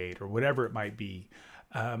officiate or whatever it might be.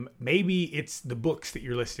 Maybe it's the books that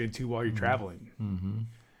you're listening to while you're traveling.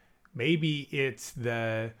 Maybe it's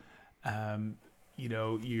the,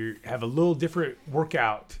 you have a little different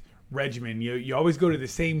workout regimen. You always go to the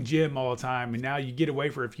same gym all the time, and now you get away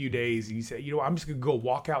for a few days and you say, I'm just gonna go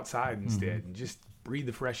walk outside instead and just breathe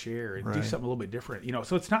the fresh air and do something a little bit different.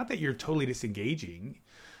 So it's not that you're totally disengaging.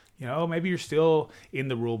 Maybe you're still in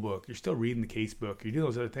the rule book, you're still reading the case book, you're doing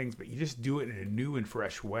those other things, but you just do it in a new and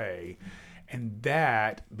fresh way, and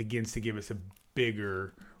that begins to give us a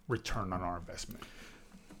bigger return on our investment.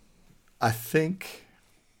 I think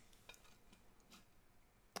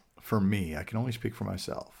for me, I can only speak for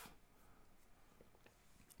myself.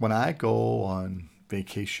 When I go on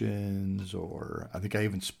vacations, or I think I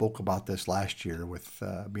even spoke about this last year with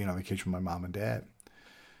being on vacation with my mom and dad,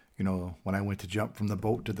 when I went to jump from the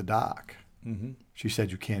boat to the dock, she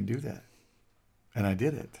said, you can't do that. And I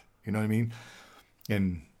did it. You know what I mean?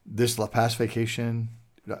 And this past vacation,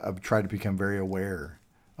 I've tried to become very aware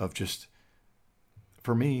of just,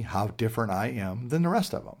 for me, how different I am than the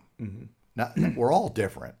rest of them. Not, we're all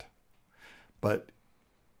different. But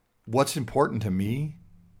what's important to me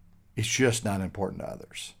is just not important to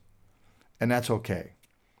others. And that's okay.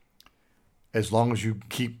 As long as you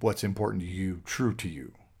keep what's important to you true to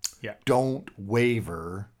you. Yeah. Don't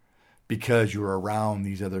waver because you're around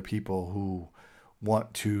these other people who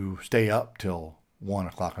want to stay up till 1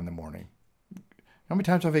 o'clock in the morning. How many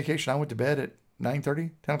times on vacation I went to bed at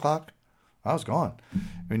 9:30, 10 o'clock? I was gone.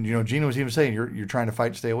 And, Gina was even saying, you're trying to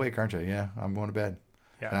fight to stay awake, aren't you? Yeah, I'm going to bed.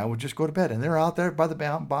 Yeah. And I would just go to bed. And they're out there by the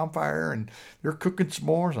bonfire and they're cooking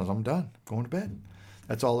s'mores. I was, I'm done. I'm going to bed.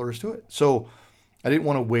 That's all there is to it. So I didn't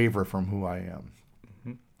want to waver from who I am.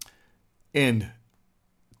 Mm-hmm. And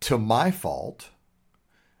to my fault,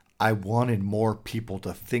 I wanted more people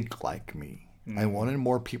to think like me. Mm-hmm. I wanted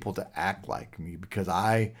more people to act like me because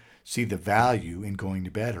I see the value in going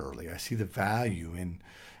to bed early. I see the value in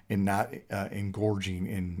not engorging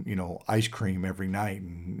in, ice cream every night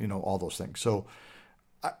and, all those things. So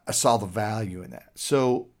I saw the value in that.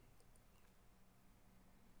 So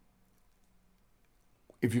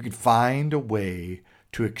if you could find a way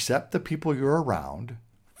to accept the people you're around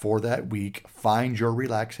for that week, find your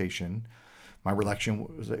relaxation. My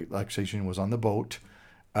relaxation was on the boat.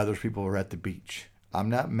 Other people were at the beach. I'm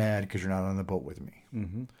not mad because you're not on the boat with me.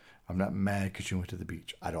 Mm-hmm. I'm not mad because you went to the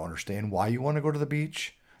beach. I don't understand why you want to go to the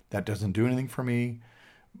beach. That doesn't do anything for me.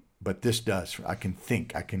 But this does. I can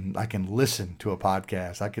think. I can listen to a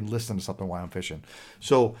podcast. I can listen to something while I'm fishing.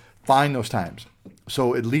 So find those times.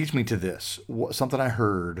 So it leads me to this. Something I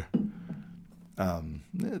heard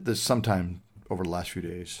this sometime over the last few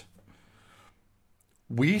days.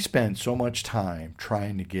 We spend so much time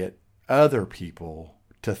trying to get other people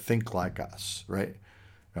to think like us, right?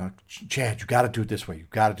 Chad, you got to do it this way. You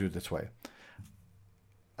got to do it this way.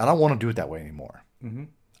 I don't want to do it that way anymore. Mm-hmm.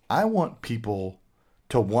 I want people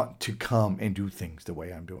to want to come and do things the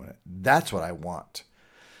way I'm doing it. That's what I want.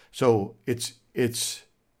 So it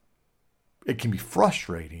can be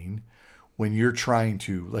frustrating when you're trying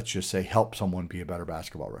to, let's just say, help someone be a better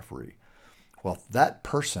basketball referee. Well, if that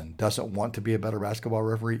person doesn't want to be a better basketball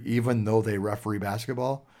referee, even though they referee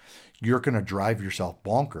basketball, you're going to drive yourself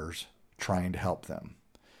bonkers trying to help them.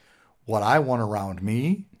 What I want around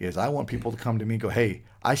me is I want people to come to me and go, hey,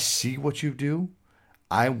 I see what you do.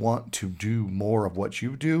 I want to do more of what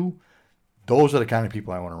you do. Those are the kind of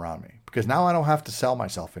people I want around me. Because now I don't have to sell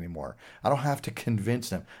myself anymore. I don't have to convince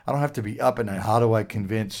them. I don't have to be up at night. How do I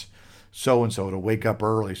convince so-and-so to wake up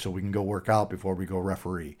early so we can go work out before we go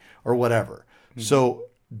referee or whatever? Mm-hmm. So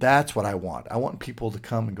that's what I want. I want people to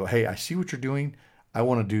come and go, hey, I see what you're doing. I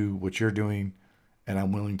want to do what you're doing, and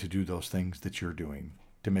I'm willing to do those things that you're doing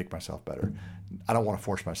to make myself better. I don't want to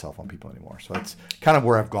force myself on people anymore. So that's kind of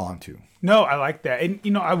where I've gone to. No, I like that.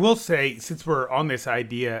 And, I will say, since we're on this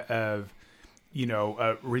idea of,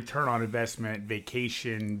 return on investment,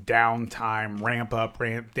 vacation, downtime, ramp up,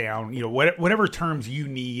 ramp down, whatever terms you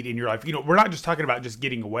need in your life, we're not just talking about just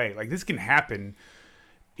getting away. Like, this can happen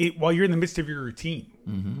while you're in the midst of your routine.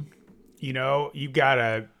 Mm-hmm. You've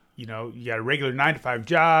got you got a regular 9-to-5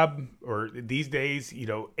 job, or these days,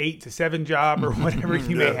 8 to 7 job, or whatever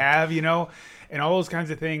you may have, and all those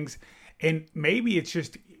kinds of things. And maybe it's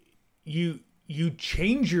just you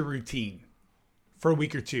change your routine for a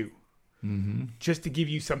week or two, mm-hmm. just to give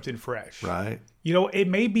you something fresh. Right. It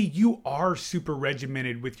may be you are super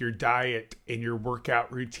regimented with your diet and your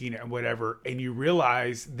workout routine and whatever, and you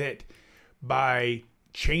realize that by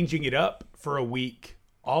changing it up for a week,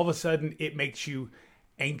 all of a sudden it makes you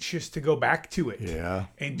anxious to go back to it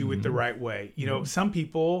and do it the right way. Some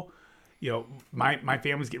people, my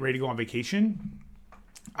family's getting ready to go on vacation.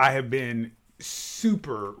 I have been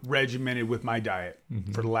super regimented with my diet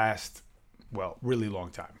for the last, really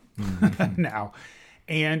long time now.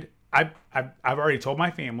 And I've already told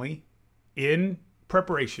my family in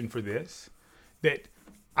preparation for this that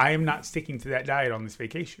I am not sticking to that diet on this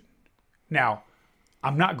vacation. Now,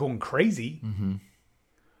 I'm not going crazy. Mm-hmm.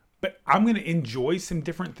 But I'm going to enjoy some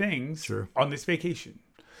different things on this vacation.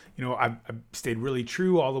 I've stayed really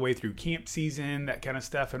true all the way through camp season, that kind of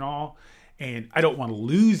stuff and all. And I don't want to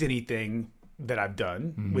lose anything that I've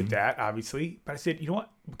done with that, obviously. But I said, you know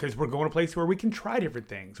what? Because we're going to a place where we can try different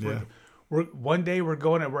things. Yeah. One day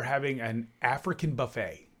we're having an African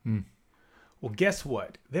buffet. Mm. Well, guess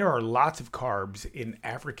what? There are lots of carbs in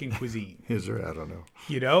African cuisine. Is there? I don't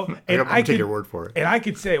know. And I take your word for it. And I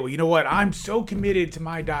could say, well, you know what? I'm so committed to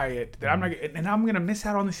my diet that I'm not, and I'm going to miss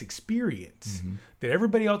out on this experience that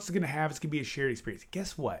everybody else is going to have. It's going to be a shared experience.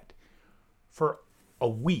 Guess what? For a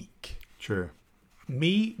week,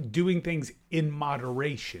 me doing things in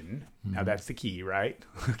moderation. Now that's the key, right?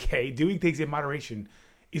 Okay, doing things in moderation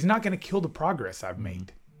is not going to kill the progress I've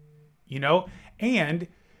made. And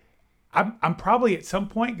I'm probably at some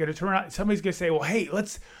point going to turn around. Somebody's going to say, well, hey,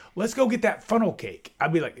 let's go get that funnel cake.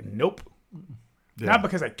 I'd be like, nope. Yeah. Not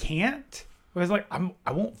because I can't. Because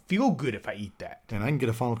I won't feel good if I eat that. And I can get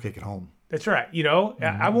a funnel cake at home. That's right.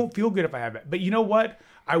 I won't feel good if I have it. But you know what?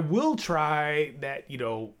 I will try that,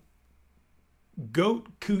 goat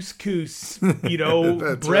couscous,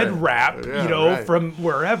 bread right. wrap, Yeah, right. from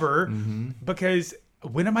wherever, because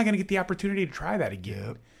when am I going to get the opportunity to try that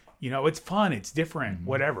again? Yep. It's fun, it's different,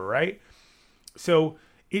 whatever, right? So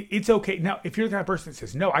it's okay. Now, if you're the kind of person that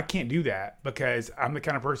says, no, I can't do that because I'm the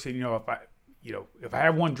kind of person, if I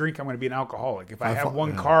have one drink, I'm going to be an alcoholic. If I have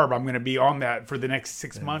one carb, I'm going to be on that for the next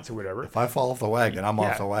 6 months or whatever. If I fall off the wagon, I'm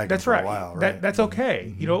off the wagon that's for right. a while, right? That's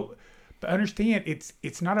okay. But understand,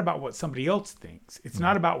 it's not about what somebody else thinks. It's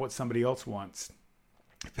not about what somebody else wants.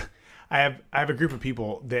 I have a group of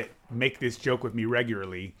people that make this joke with me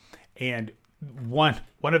regularly, and one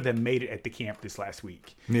of them made it at the camp this last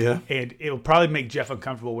week. Yeah. And it'll probably make Jeff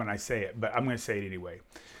uncomfortable when I say it, but I'm going to say it anyway.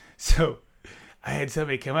 So I had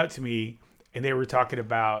somebody come up to me, and they were talking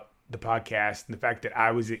about the podcast and the fact that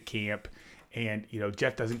I was at camp, and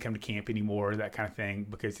Jeff doesn't come to camp anymore, that kind of thing,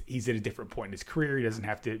 because he's at a different point in his career. He doesn't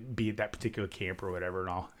have to be at that particular camp or whatever and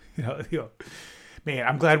all. Man,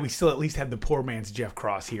 I'm glad we still at least have the poor man's Jeff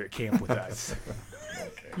Cross here at camp with us.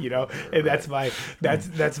 And that's my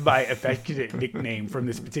affectionate nickname from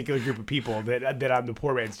this particular group of people, that I'm the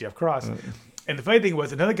poor man's Jeff Cross. And the funny thing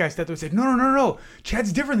was, another guy stepped up and said, no,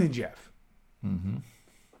 Chad's different than Jeff.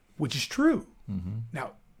 Which is true.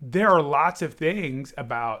 Now, there are lots of things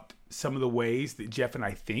about some of the ways that Jeff and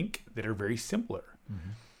I think that are very similar.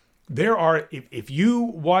 There are, if you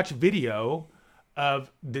watch video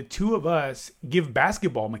of the two of us give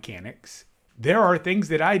basketball mechanics, there are things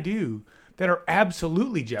that I do that are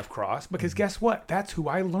absolutely Jeff Cross, because guess what? That's who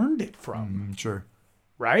I learned it from. Sure.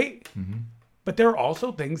 Right? But there are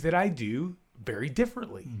also things that I do very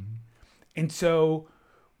differently. And so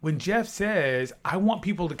when Jeff says, I want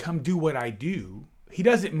people to come do what I do, he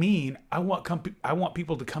doesn't mean I want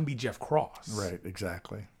people to come be Jeff Cross. Right,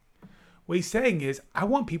 exactly. What he's saying is, I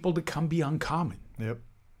want people to come be uncommon. Yep.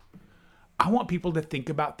 I want people to think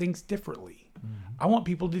about things differently. I want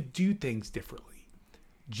people to do things differently.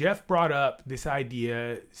 Jeff brought up this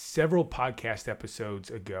idea several podcast episodes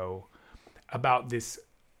ago about this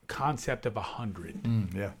concept of 100.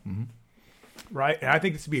 Yeah. Right? And I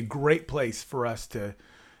think this would be a great place for us to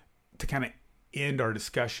kind of end our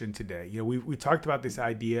discussion today. We talked about this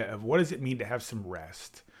idea of what does it mean to have some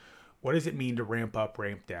rest? What does it mean to ramp up,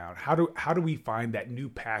 ramp down? How do we find that new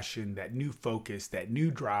passion, that new focus, that new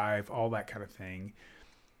drive, all that kind of thing?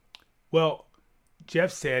 Well,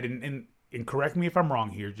 Jeff said, and correct me if I'm wrong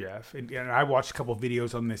here, Jeff, and I watched a couple of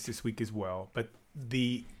videos on this week as well, but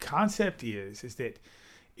the concept is that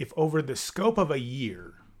if over the scope of a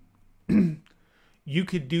year, you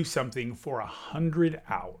could do something for 100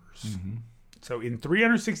 hours. So in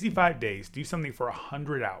 365 days, do something for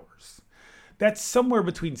 100 hours. That's somewhere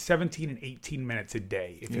between 17 and 18 minutes a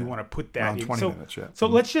day, if you want to put that in. 20 minutes, yeah. So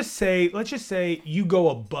let's just say you go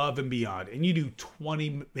above and beyond, and you do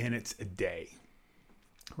 20 minutes a day,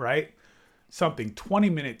 right? 20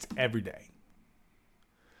 minutes every day.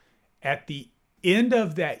 At the end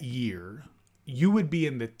of that year, you would be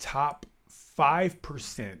in the top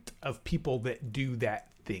 5% of people that do that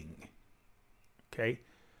thing. Okay?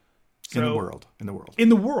 In the world.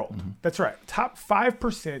 That's right. Top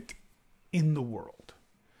 5% in the world.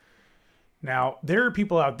 Now, there are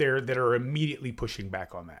people out there that are immediately pushing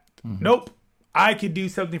back on that. Nope. I could do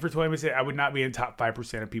something for 20 minutes. I would not be in the top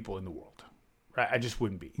 5% of people in the world. Right? I just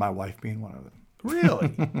wouldn't be. My wife being one of them.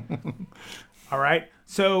 Really? All right.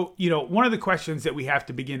 So, one of the questions that we have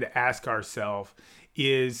to begin to ask ourselves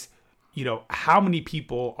is, how many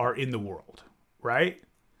people are in the world, right?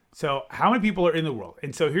 So how many people are in the world?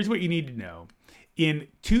 And so here's what you need to know. In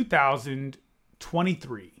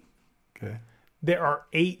 2023, there are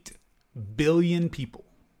 8 billion people,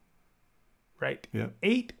 right? Yeah.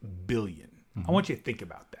 8 billion. I want you to think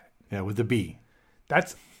about that. Yeah, with the B.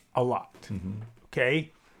 That's a lot.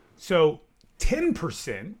 Okay. So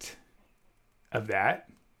 10% of that,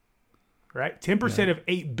 right? 10% of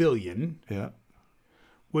 8 billion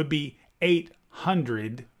would be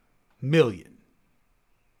 800 million.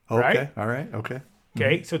 Okay. Right? All right. Okay.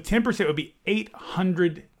 Okay. So 10% would be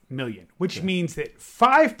 800 million, which means that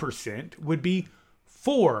 5% would be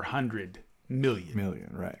 400 million.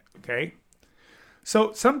 Right. Okay.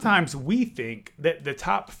 So sometimes we think that the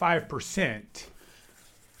top 5%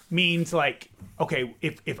 means like, okay,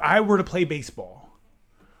 if I were to play baseball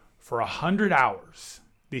for 100 hours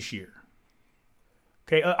this year,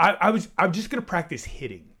 okay, I'm just going to practice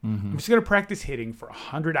hitting. I'm just going to practice hitting for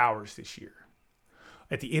 100 hours this year.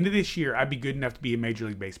 At the end of this year, I'd be good enough to be in Major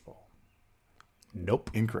League Baseball.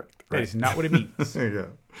 Nope. Incorrect. That is not what it means. Yeah.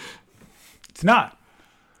 It's not.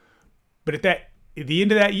 But at the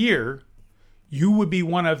end of that year, you would be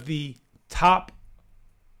one of the top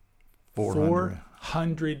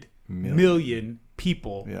 400 million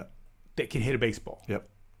people Yeah. that can hit a baseball. Yep.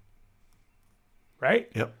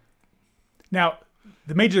 Right? Yep. Now,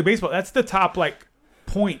 the Major League Baseball, that's the top like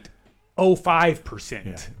 0.05%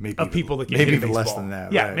 Yeah, maybe of even- people that can maybe hit a even baseball. less than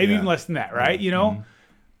that, Yeah, right, maybe yeah. even less than that, right? You know?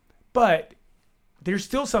 But there's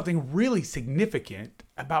still something really significant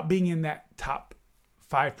about being in that top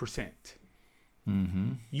 5%.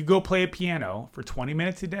 You go play a piano for 20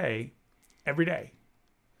 minutes a day, every day.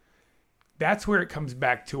 That's where it comes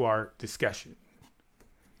back to our discussion.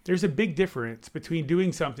 There's a big difference between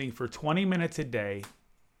doing something for 20 minutes a day,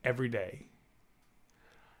 every day,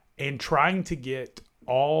 and trying to get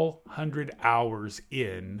all 100 hours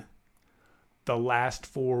in the last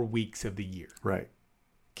 4 weeks of the year. Right.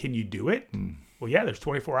 Can you do it? Well, yeah, there's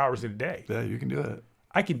 24 hours in a day. Yeah, you can do it.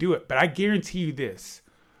 I can do it, but I guarantee you this.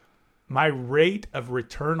 My rate of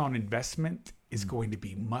return on investment is going to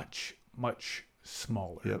be much, much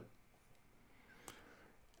smaller. Yep.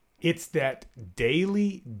 It's that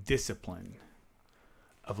daily discipline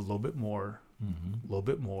of a little bit more, a little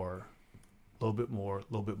bit more, a little bit more, a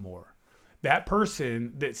little bit more. That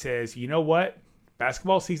person that says, you know what,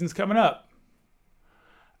 basketball season's coming up.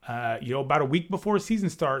 About a week before the season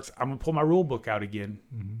starts, I'm going to pull my rule book out again.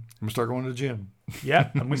 I'm going to start going to the gym.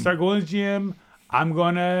 Yep, I'm going to start going to the gym. I'm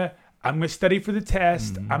going to study for the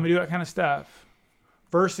test. I'm going to do that kind of stuff.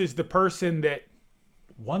 Versus the person that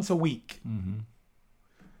once a week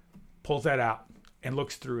pulls that out and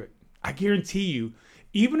looks through it. I guarantee you,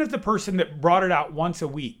 even if the person that brought it out once a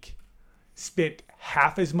week spent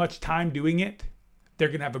half as much time doing it, they're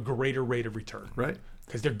going to have a greater rate of return. Right.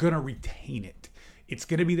 Because they're going to retain it. It's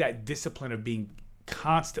going to be that discipline of being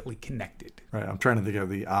constantly connected. Right. I'm trying to think of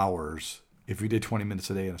the hours. If you did 20 minutes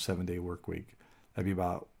a day in a 7-day work week, that'd be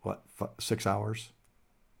about, 6 hours?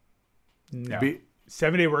 No. Be-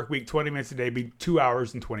 7-day work week, 20 minutes a day, be 2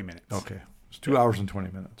 hours and 20 minutes. Okay. It's 2 hours and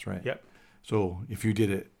 20 minutes, right? Yep. So if you did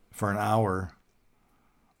it for an hour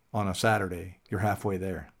on a Saturday, you're halfway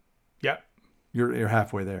there. Yep. You're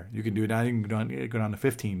halfway there. You can do it now. You can go down to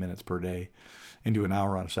 15 minutes per day and do an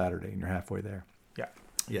hour on a Saturday, and you're halfway there. Yeah.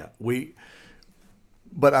 Yeah.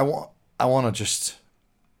 But I want to just,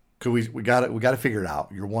 because we got to figure it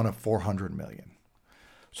out. You're one of 400 million.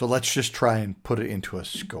 So let's just try and put it into a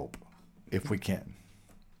scope, if we can.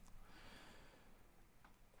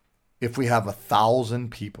 If we have 1,000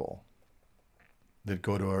 people that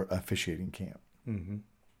go to our officiating camp,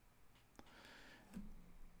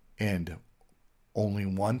 and only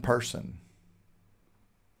one person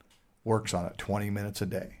works on it 20 minutes a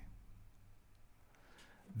day,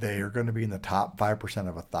 they are going to be in the top 5%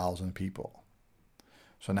 of 1,000 people.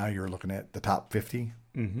 So now you're looking at the top 50.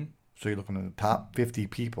 So you're looking at the top 50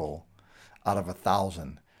 people out of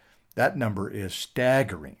 1,000. That number is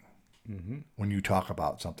staggering when you talk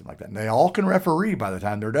about something like that. And they all can referee by the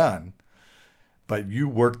time they're done. But you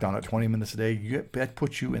worked on it 20 minutes a day. That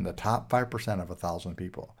puts you in the top 5% of 1,000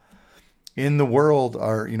 people. In the world,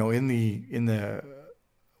 or in the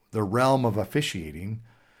realm of officiating,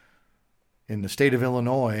 in the state of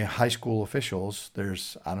Illinois, high school officials,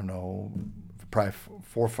 there's, I don't know, probably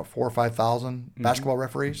 4,000 or 5,000 basketball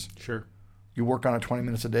referees. Sure. You work on it 20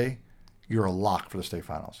 minutes a day, you're a lock for the state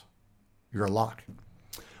finals. You're a lock.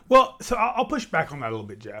 Well, so I'll push back on that a little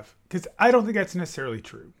bit, Jeff, because I don't think that's necessarily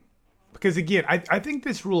true. Because again, I think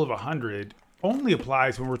this rule of 100 only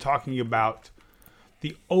applies when we're talking about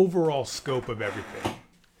the overall scope of everything.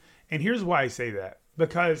 And here's why I say that.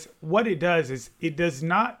 Because what it does is it does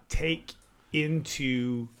not take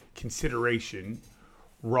into consideration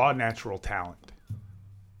raw natural talent.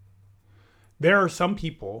 There are some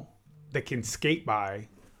people that can skate by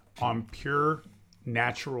on pure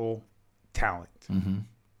natural talent.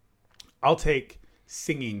 I'll take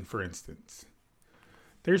singing, for instance.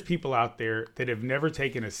 There's people out there that have never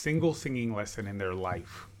taken a single singing lesson in their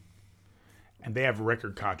life. And they have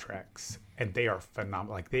record contracts. And they are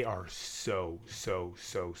phenomenal. Like, they are so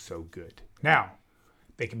good. Now,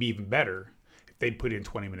 they can be even better if they put in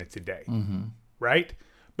 20 minutes a day. Right?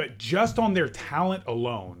 But just on their talent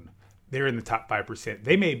alone, they're in the top 5%.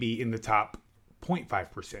 They may be in the top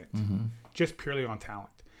 0.5%. Just purely on talent.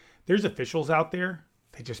 There's officials out there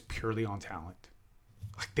that just purely on talent.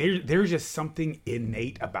 Like, there's just something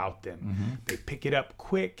innate about them. They pick it up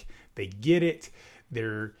quick. They get it.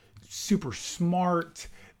 They're super smart.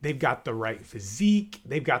 They've got the right physique.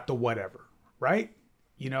 They've got the whatever, right?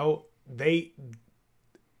 They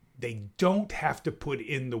don't have to put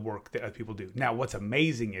in the work that other people do. Now, what's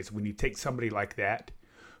amazing is when you take somebody like that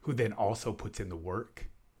who then also puts in the work,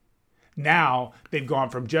 now they've gone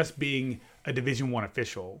from just being a Division I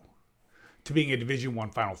official to being a Division I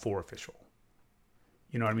Final Four official.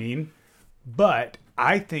 You know what I mean? But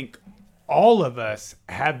I think all of us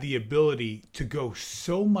have the ability to go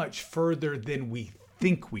so much further than we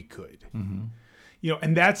think we could. You know,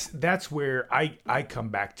 and that's where I come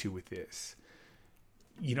back to with this.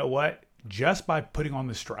 You know what? Just by putting on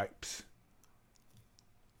the stripes,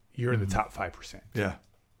 you're in the top 5%. Yeah.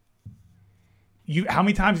 How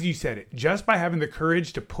many times have you said it? Just by having the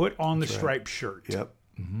courage to put on the striped shirt. Yep.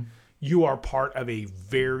 You are part of a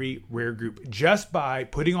very rare group. Just by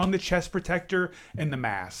putting on the chest protector and the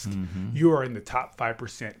mask, you are in the top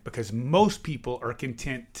 5%, because most people are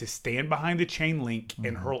content to stand behind the chain link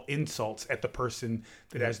and hurl insults at the person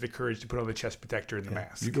that has the courage to put on the chest protector and the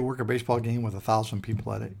mask. You go work a baseball game with 1,000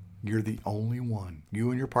 people at it. You're the only one. You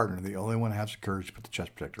and your partner are the only one that has the courage to put the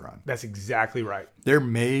chest protector on. That's exactly right. There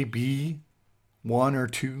may be one or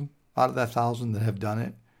two out of that 1,000 that have done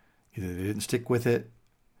it. Either they didn't stick with it,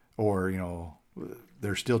 or, you know,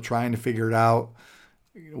 they're still trying to figure it out,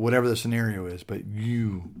 whatever the scenario is. But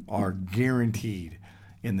you are guaranteed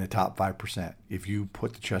in the top 5% if you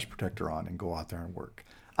put the chest protector on and go out there and work.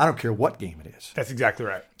 I don't care what game it is. That's exactly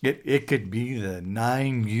right. It could be the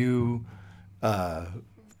 9U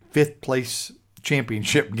fifth place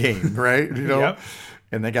championship game, right? You know, Yep.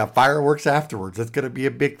 And they got fireworks afterwards. That's going to be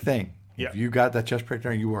a big thing. Yep. If you got that chest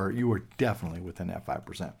protector, you are definitely within that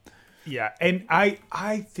 5%. Yeah, and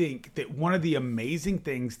I think that one of the amazing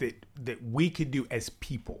things that we could do as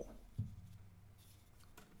people,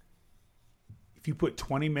 if you put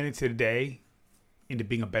 20 minutes a day into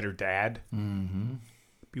being a better dad,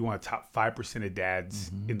 be one of the top 5% of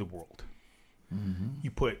dads in the world. You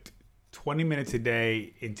put 20 minutes a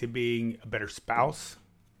day into being a better spouse,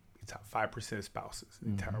 be top 5% of spouses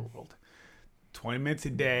in the entire world. 20 minutes a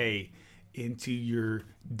day into your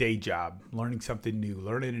day job, learning something new,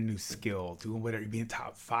 learning a new skill, doing whatever, being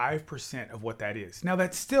top 5% of what that is. Now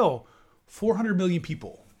that's still 400 million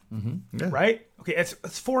people, right? Okay,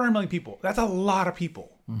 that's 400 million people. That's a lot of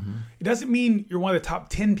people. It doesn't mean you're one of the top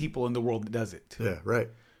 10 people in the world that does it. Yeah, right.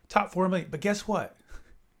 Top 4 million. But guess what?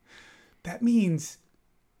 That means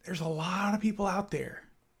there's a lot of people out there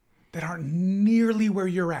that aren't nearly where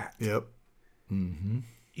you're at. Yep.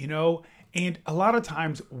 You know, and a lot of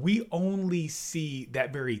times we only see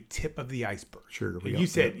that very tip of the iceberg. Sure. You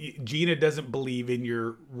said Gina doesn't believe in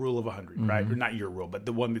your rule of 100, right? Or not your rule, but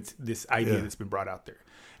the one that's this idea that's been brought out there.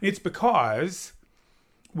 And it's because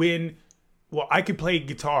I could play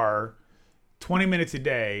guitar 20 minutes a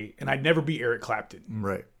day and I'd never be Eric Clapton.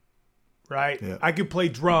 Right. Right? Yeah. I could play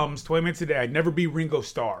drums 20 minutes a day. I'd never be Ringo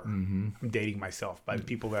Starr. I'm dating myself by the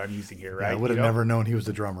people that I'm using here, right? I would have never known he was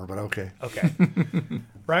the drummer, but okay. Okay.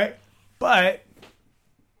 Right? But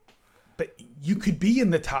you could be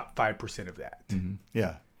in the top 5% of that.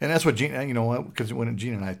 Yeah. And that's what Gina, you know what, because when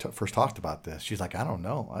Gina and I first talked about this, she's like, I don't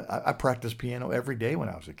know. I practiced piano every day when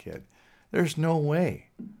I was a kid. There's no way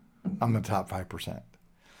I'm in the top 5%.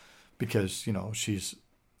 Because, you know, she's,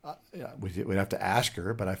 we'd have to ask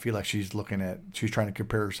her, but I feel like she's trying to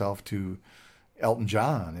compare herself to Elton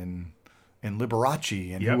John and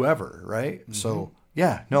Liberace and whoever, right? So,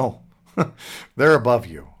 yeah, no, they're above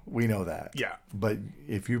you. We know that. Yeah. But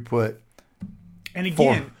if you put... And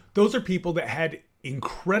again, those are people that had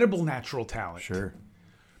incredible natural talent. Sure.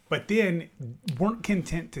 But then weren't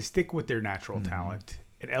content to stick with their natural talent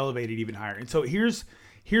and elevate it even higher. And so here's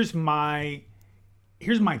my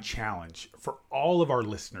challenge for all of our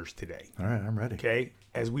listeners today. All right, I'm ready. Okay?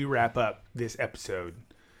 As we wrap up this episode,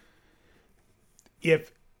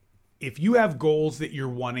 if you have goals that you're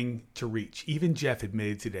wanting to reach, even Jeff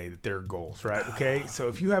admitted today that there are goals, right? Okay? So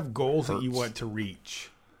if you have goals that you want to reach,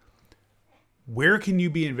 where can you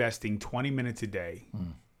be investing 20 minutes a day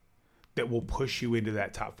that will push you into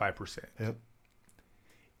that top 5%? Yep.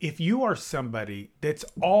 If you are somebody that's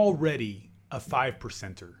already a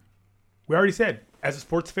 5%er, we already said, as a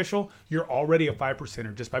sports official, you're already a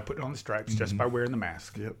 5%er just by putting on the stripes, just by wearing the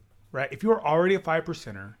mask. Yep. Right? If you're already a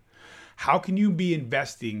 5%er, how can you be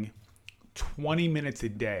investing 20 minutes a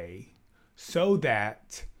day so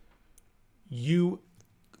that you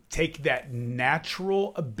take that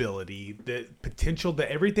natural ability, the potential, the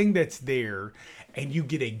everything that's there, and you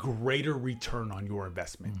get a greater return on your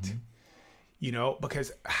investment? You know,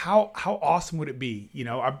 because how awesome would it be? You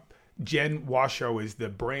know, Jen Washoe is the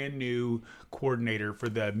brand new coordinator for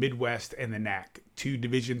the Midwest and the NAC, 2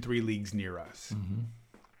 Division III leagues near us.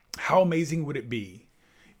 How amazing would it be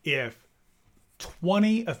if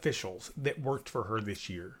 20 officials that worked for her this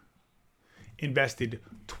year invested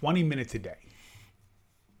 20 minutes a day?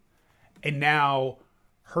 And now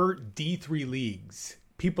her D3 leagues,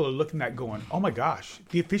 people are looking at going, oh my gosh,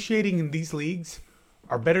 the officiating in these leagues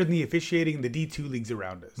are better than the officiating in the D2 leagues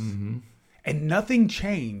around us. And nothing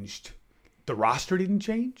changed the roster didn't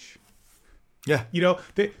change. Yeah. You know,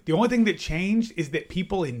 the only thing that changed is that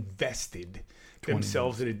people invested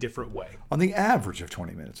themselves in a different way. On the average of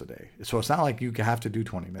 20 minutes a day. So it's not like you have to do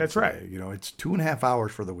 20 minutes That's a right. day. You know, it's 2.5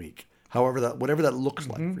 hours for the week. Whatever that looks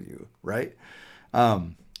like for you, right?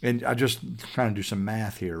 And I just trying to do some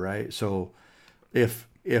math here, right? So if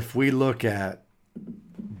we look at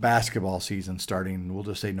basketball season starting, we'll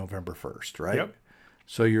just say November 1st, right? Yep.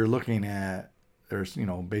 So you're looking at, there's,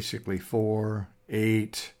 basically 4,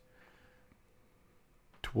 8,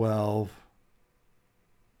 12,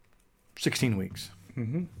 16 weeks.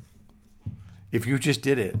 Mm-hmm. If you just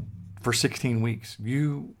did it for 16 weeks,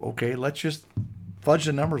 let's just fudge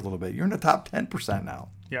the numbers a little bit. You're in the top 10% now.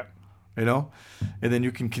 Yeah. And then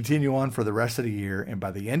you can continue on for the rest of the year. And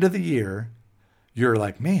by the end of the year, you're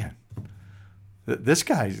like, man, this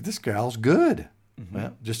gal's good. Mm-hmm.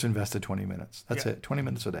 Well, just invested 20 minutes. That's it. 20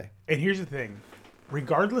 minutes a day. And here's the thing,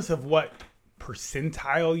 regardless of what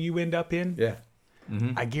percentile you end up in,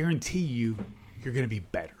 Mm-hmm. I guarantee you're going to be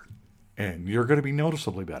better. And you're going to be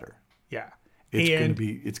noticeably better. Yeah.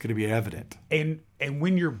 It's going to be evident. And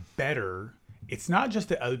when you're better, it's not just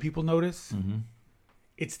that other people notice,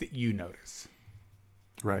 it's that you notice.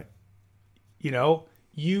 Right.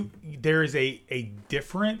 There is a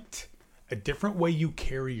different way you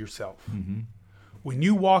carry yourself. Mm-hmm. When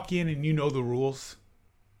you walk in and you know the rules,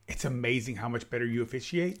 it's amazing how much better you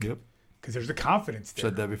officiate. Yep. Because there's a confidence there.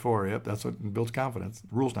 Said that before. Yep. That's what builds confidence.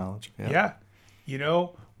 Rules knowledge. Yeah.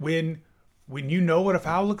 When you know what a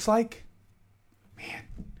foul looks like, man,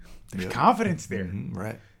 there's confidence there. Mm-hmm.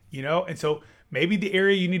 Right. And so maybe the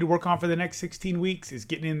area you need to work on for the next 16 weeks is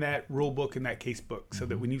getting in that rule book and that case book so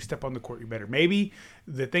that when you step on the court, you're better. Maybe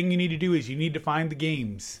the thing you need to do is you need to find the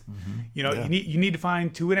games. Mm-hmm. You need to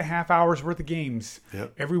find 2.5 hours worth of games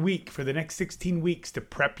every week for the next 16 weeks to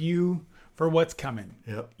prep you for what's coming.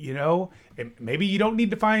 Yep. And maybe you don't need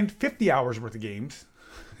to find 50 hours worth of games.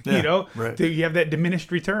 Right. So you have that diminished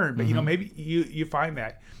return. But maybe you find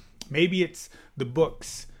that. Maybe it's the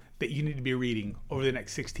books that you need to be reading over the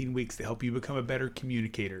next 16 weeks to help you become a better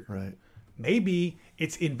communicator. Right. Maybe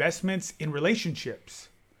it's investments in relationships.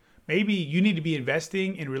 Maybe you need to be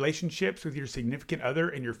investing in relationships with your significant other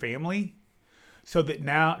and your family so that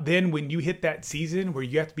then when you hit that season where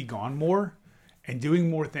you have to be gone more and doing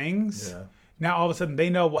more things, now all of a sudden they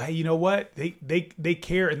know, well, hey, you know what? They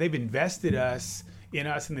care and they've invested in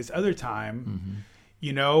us in this other time,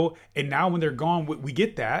 and now when they're gone, we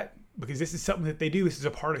get that because this is something that they do. This is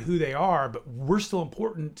a part of who they are, but we're still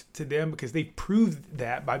important to them because they've proved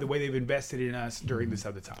that by the way they've invested in us during this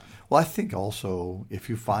other time. Well, I think also if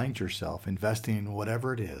you find yourself investing in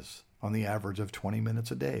whatever it is on the average of 20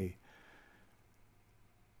 minutes a day,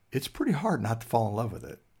 it's pretty hard not to fall in love with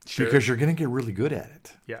it. Sure. Because you're going to get really good at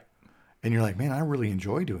it. Yeah. And you're like, man, I really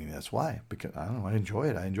enjoy doing this. Why? Because I don't know. I enjoy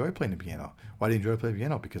it. I enjoy playing the piano. Why do you enjoy playing the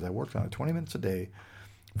piano? Because I worked on it 20 minutes a day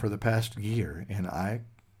for the past year, and I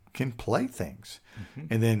can play things.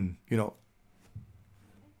 Mm-hmm. And then,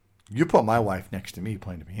 you put my wife next to me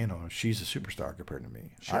playing the piano, she's a superstar compared to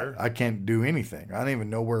me. Sure. I can't do anything. I don't even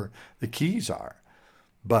know where the keys are.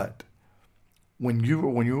 But when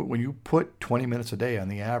you put 20 minutes a day on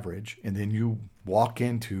the average, and then you walk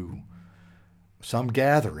into some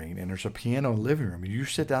gathering and there's a piano in the living room and you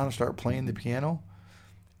sit down and start playing the piano,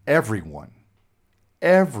 everyone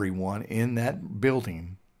in that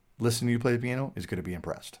building listening to you play the piano is going to be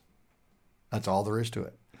impressed. That's all there is to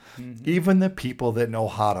it. Mm-hmm. Even the people that know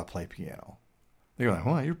how to play piano, they're like,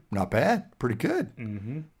 well, you're not bad, pretty good.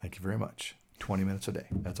 Mm-hmm. Thank you very much. 20 minutes a day.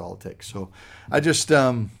 That's all it takes. So I just,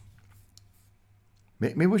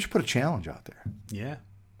 maybe we should put a challenge out there. Yeah.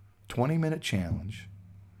 20-minute challenge.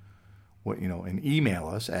 And email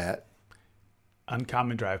us at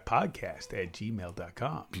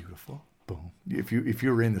uncommondrivepodcast@gmail.com. Beautiful. Boom. If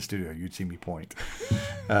you were in the studio, you'd see me point.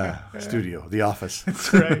 Studio, the office.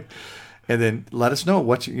 That's right. And then let us know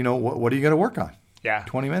what are you going to work on? Yeah.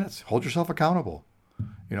 20 minutes. Hold yourself accountable.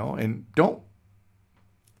 And don't.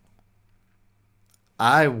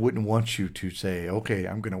 I wouldn't want you to say, okay,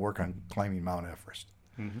 I'm going to work on climbing Mount Everest.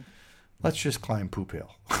 Mm-hmm. Let's just climb Poop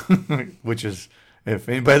Hill, which is, if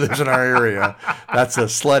anybody lives in our area, that's a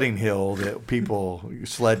sledding hill that people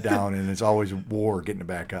sled down, and it's always war getting it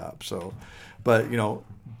back up. So, but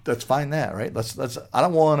let's find that, right? Let's. I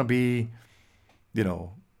don't want to be, I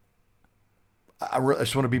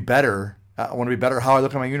just want to be better. I want to be better how I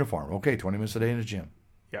look at my uniform. Okay, 20 minutes a day in the gym.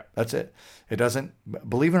 Yeah, that's it. It doesn't.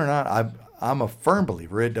 Believe it or not, I'm a firm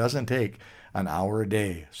believer. It doesn't take an hour a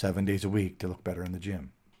day, 7 days a week to look better in the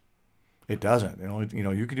gym. It doesn't. You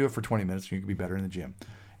can do it for 20 minutes and you can be better in the gym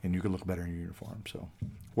and you can look better in your uniform. So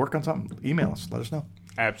work on something. Email us. Let us know.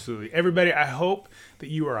 Absolutely. Everybody, I hope that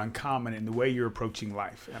you are uncommon in the way you're approaching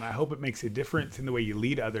life. And I hope it makes a difference in the way you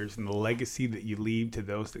lead others and the legacy that you leave to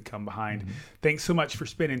those that come behind. Mm-hmm. Thanks so much for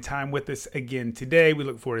spending time with us again today. We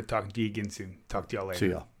look forward to talking to you again soon. Talk to y'all later. See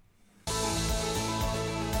y'all.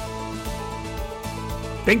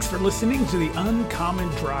 Thanks for listening to the Uncommon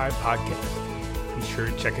Drive podcast. Be sure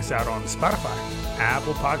to check us out on Spotify,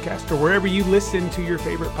 Apple Podcasts, or wherever you listen to your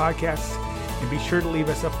favorite podcasts. And be sure to leave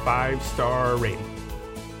us a 5-star rating.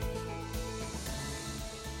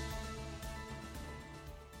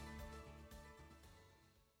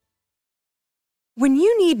 When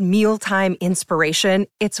you need mealtime inspiration,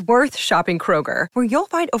 it's worth shopping Kroger, where you'll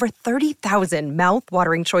find over 30,000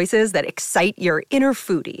 mouth-watering choices that excite your inner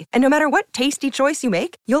foodie. And no matter what tasty choice you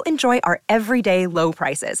make, you'll enjoy our everyday low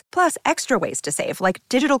prices, plus extra ways to save, like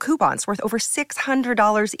digital coupons worth over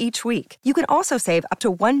 $600 each week. You can also save up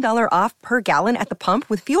to $1 off per gallon at the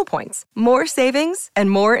pump with fuel points. More savings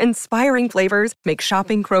and more inspiring flavors make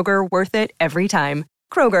shopping Kroger worth it every time.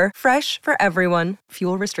 Kroger, fresh for everyone.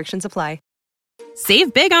 Fuel restrictions apply.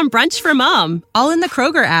 Save big on brunch for mom, all in the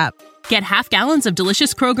Kroger app. Get half gallons of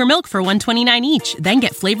delicious Kroger milk for $1.29 each. Then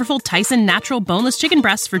get flavorful Tyson natural boneless chicken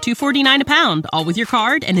breasts for $2.49 a pound, all with your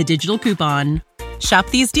card and a digital coupon. Shop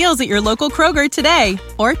these deals at your local Kroger today,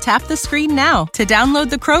 or tap the screen now to download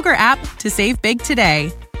the Kroger app to save big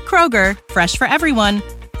today. Kroger, fresh for everyone.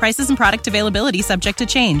 Prices and product availability subject to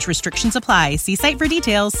change. Restrictions apply. See site for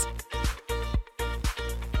details.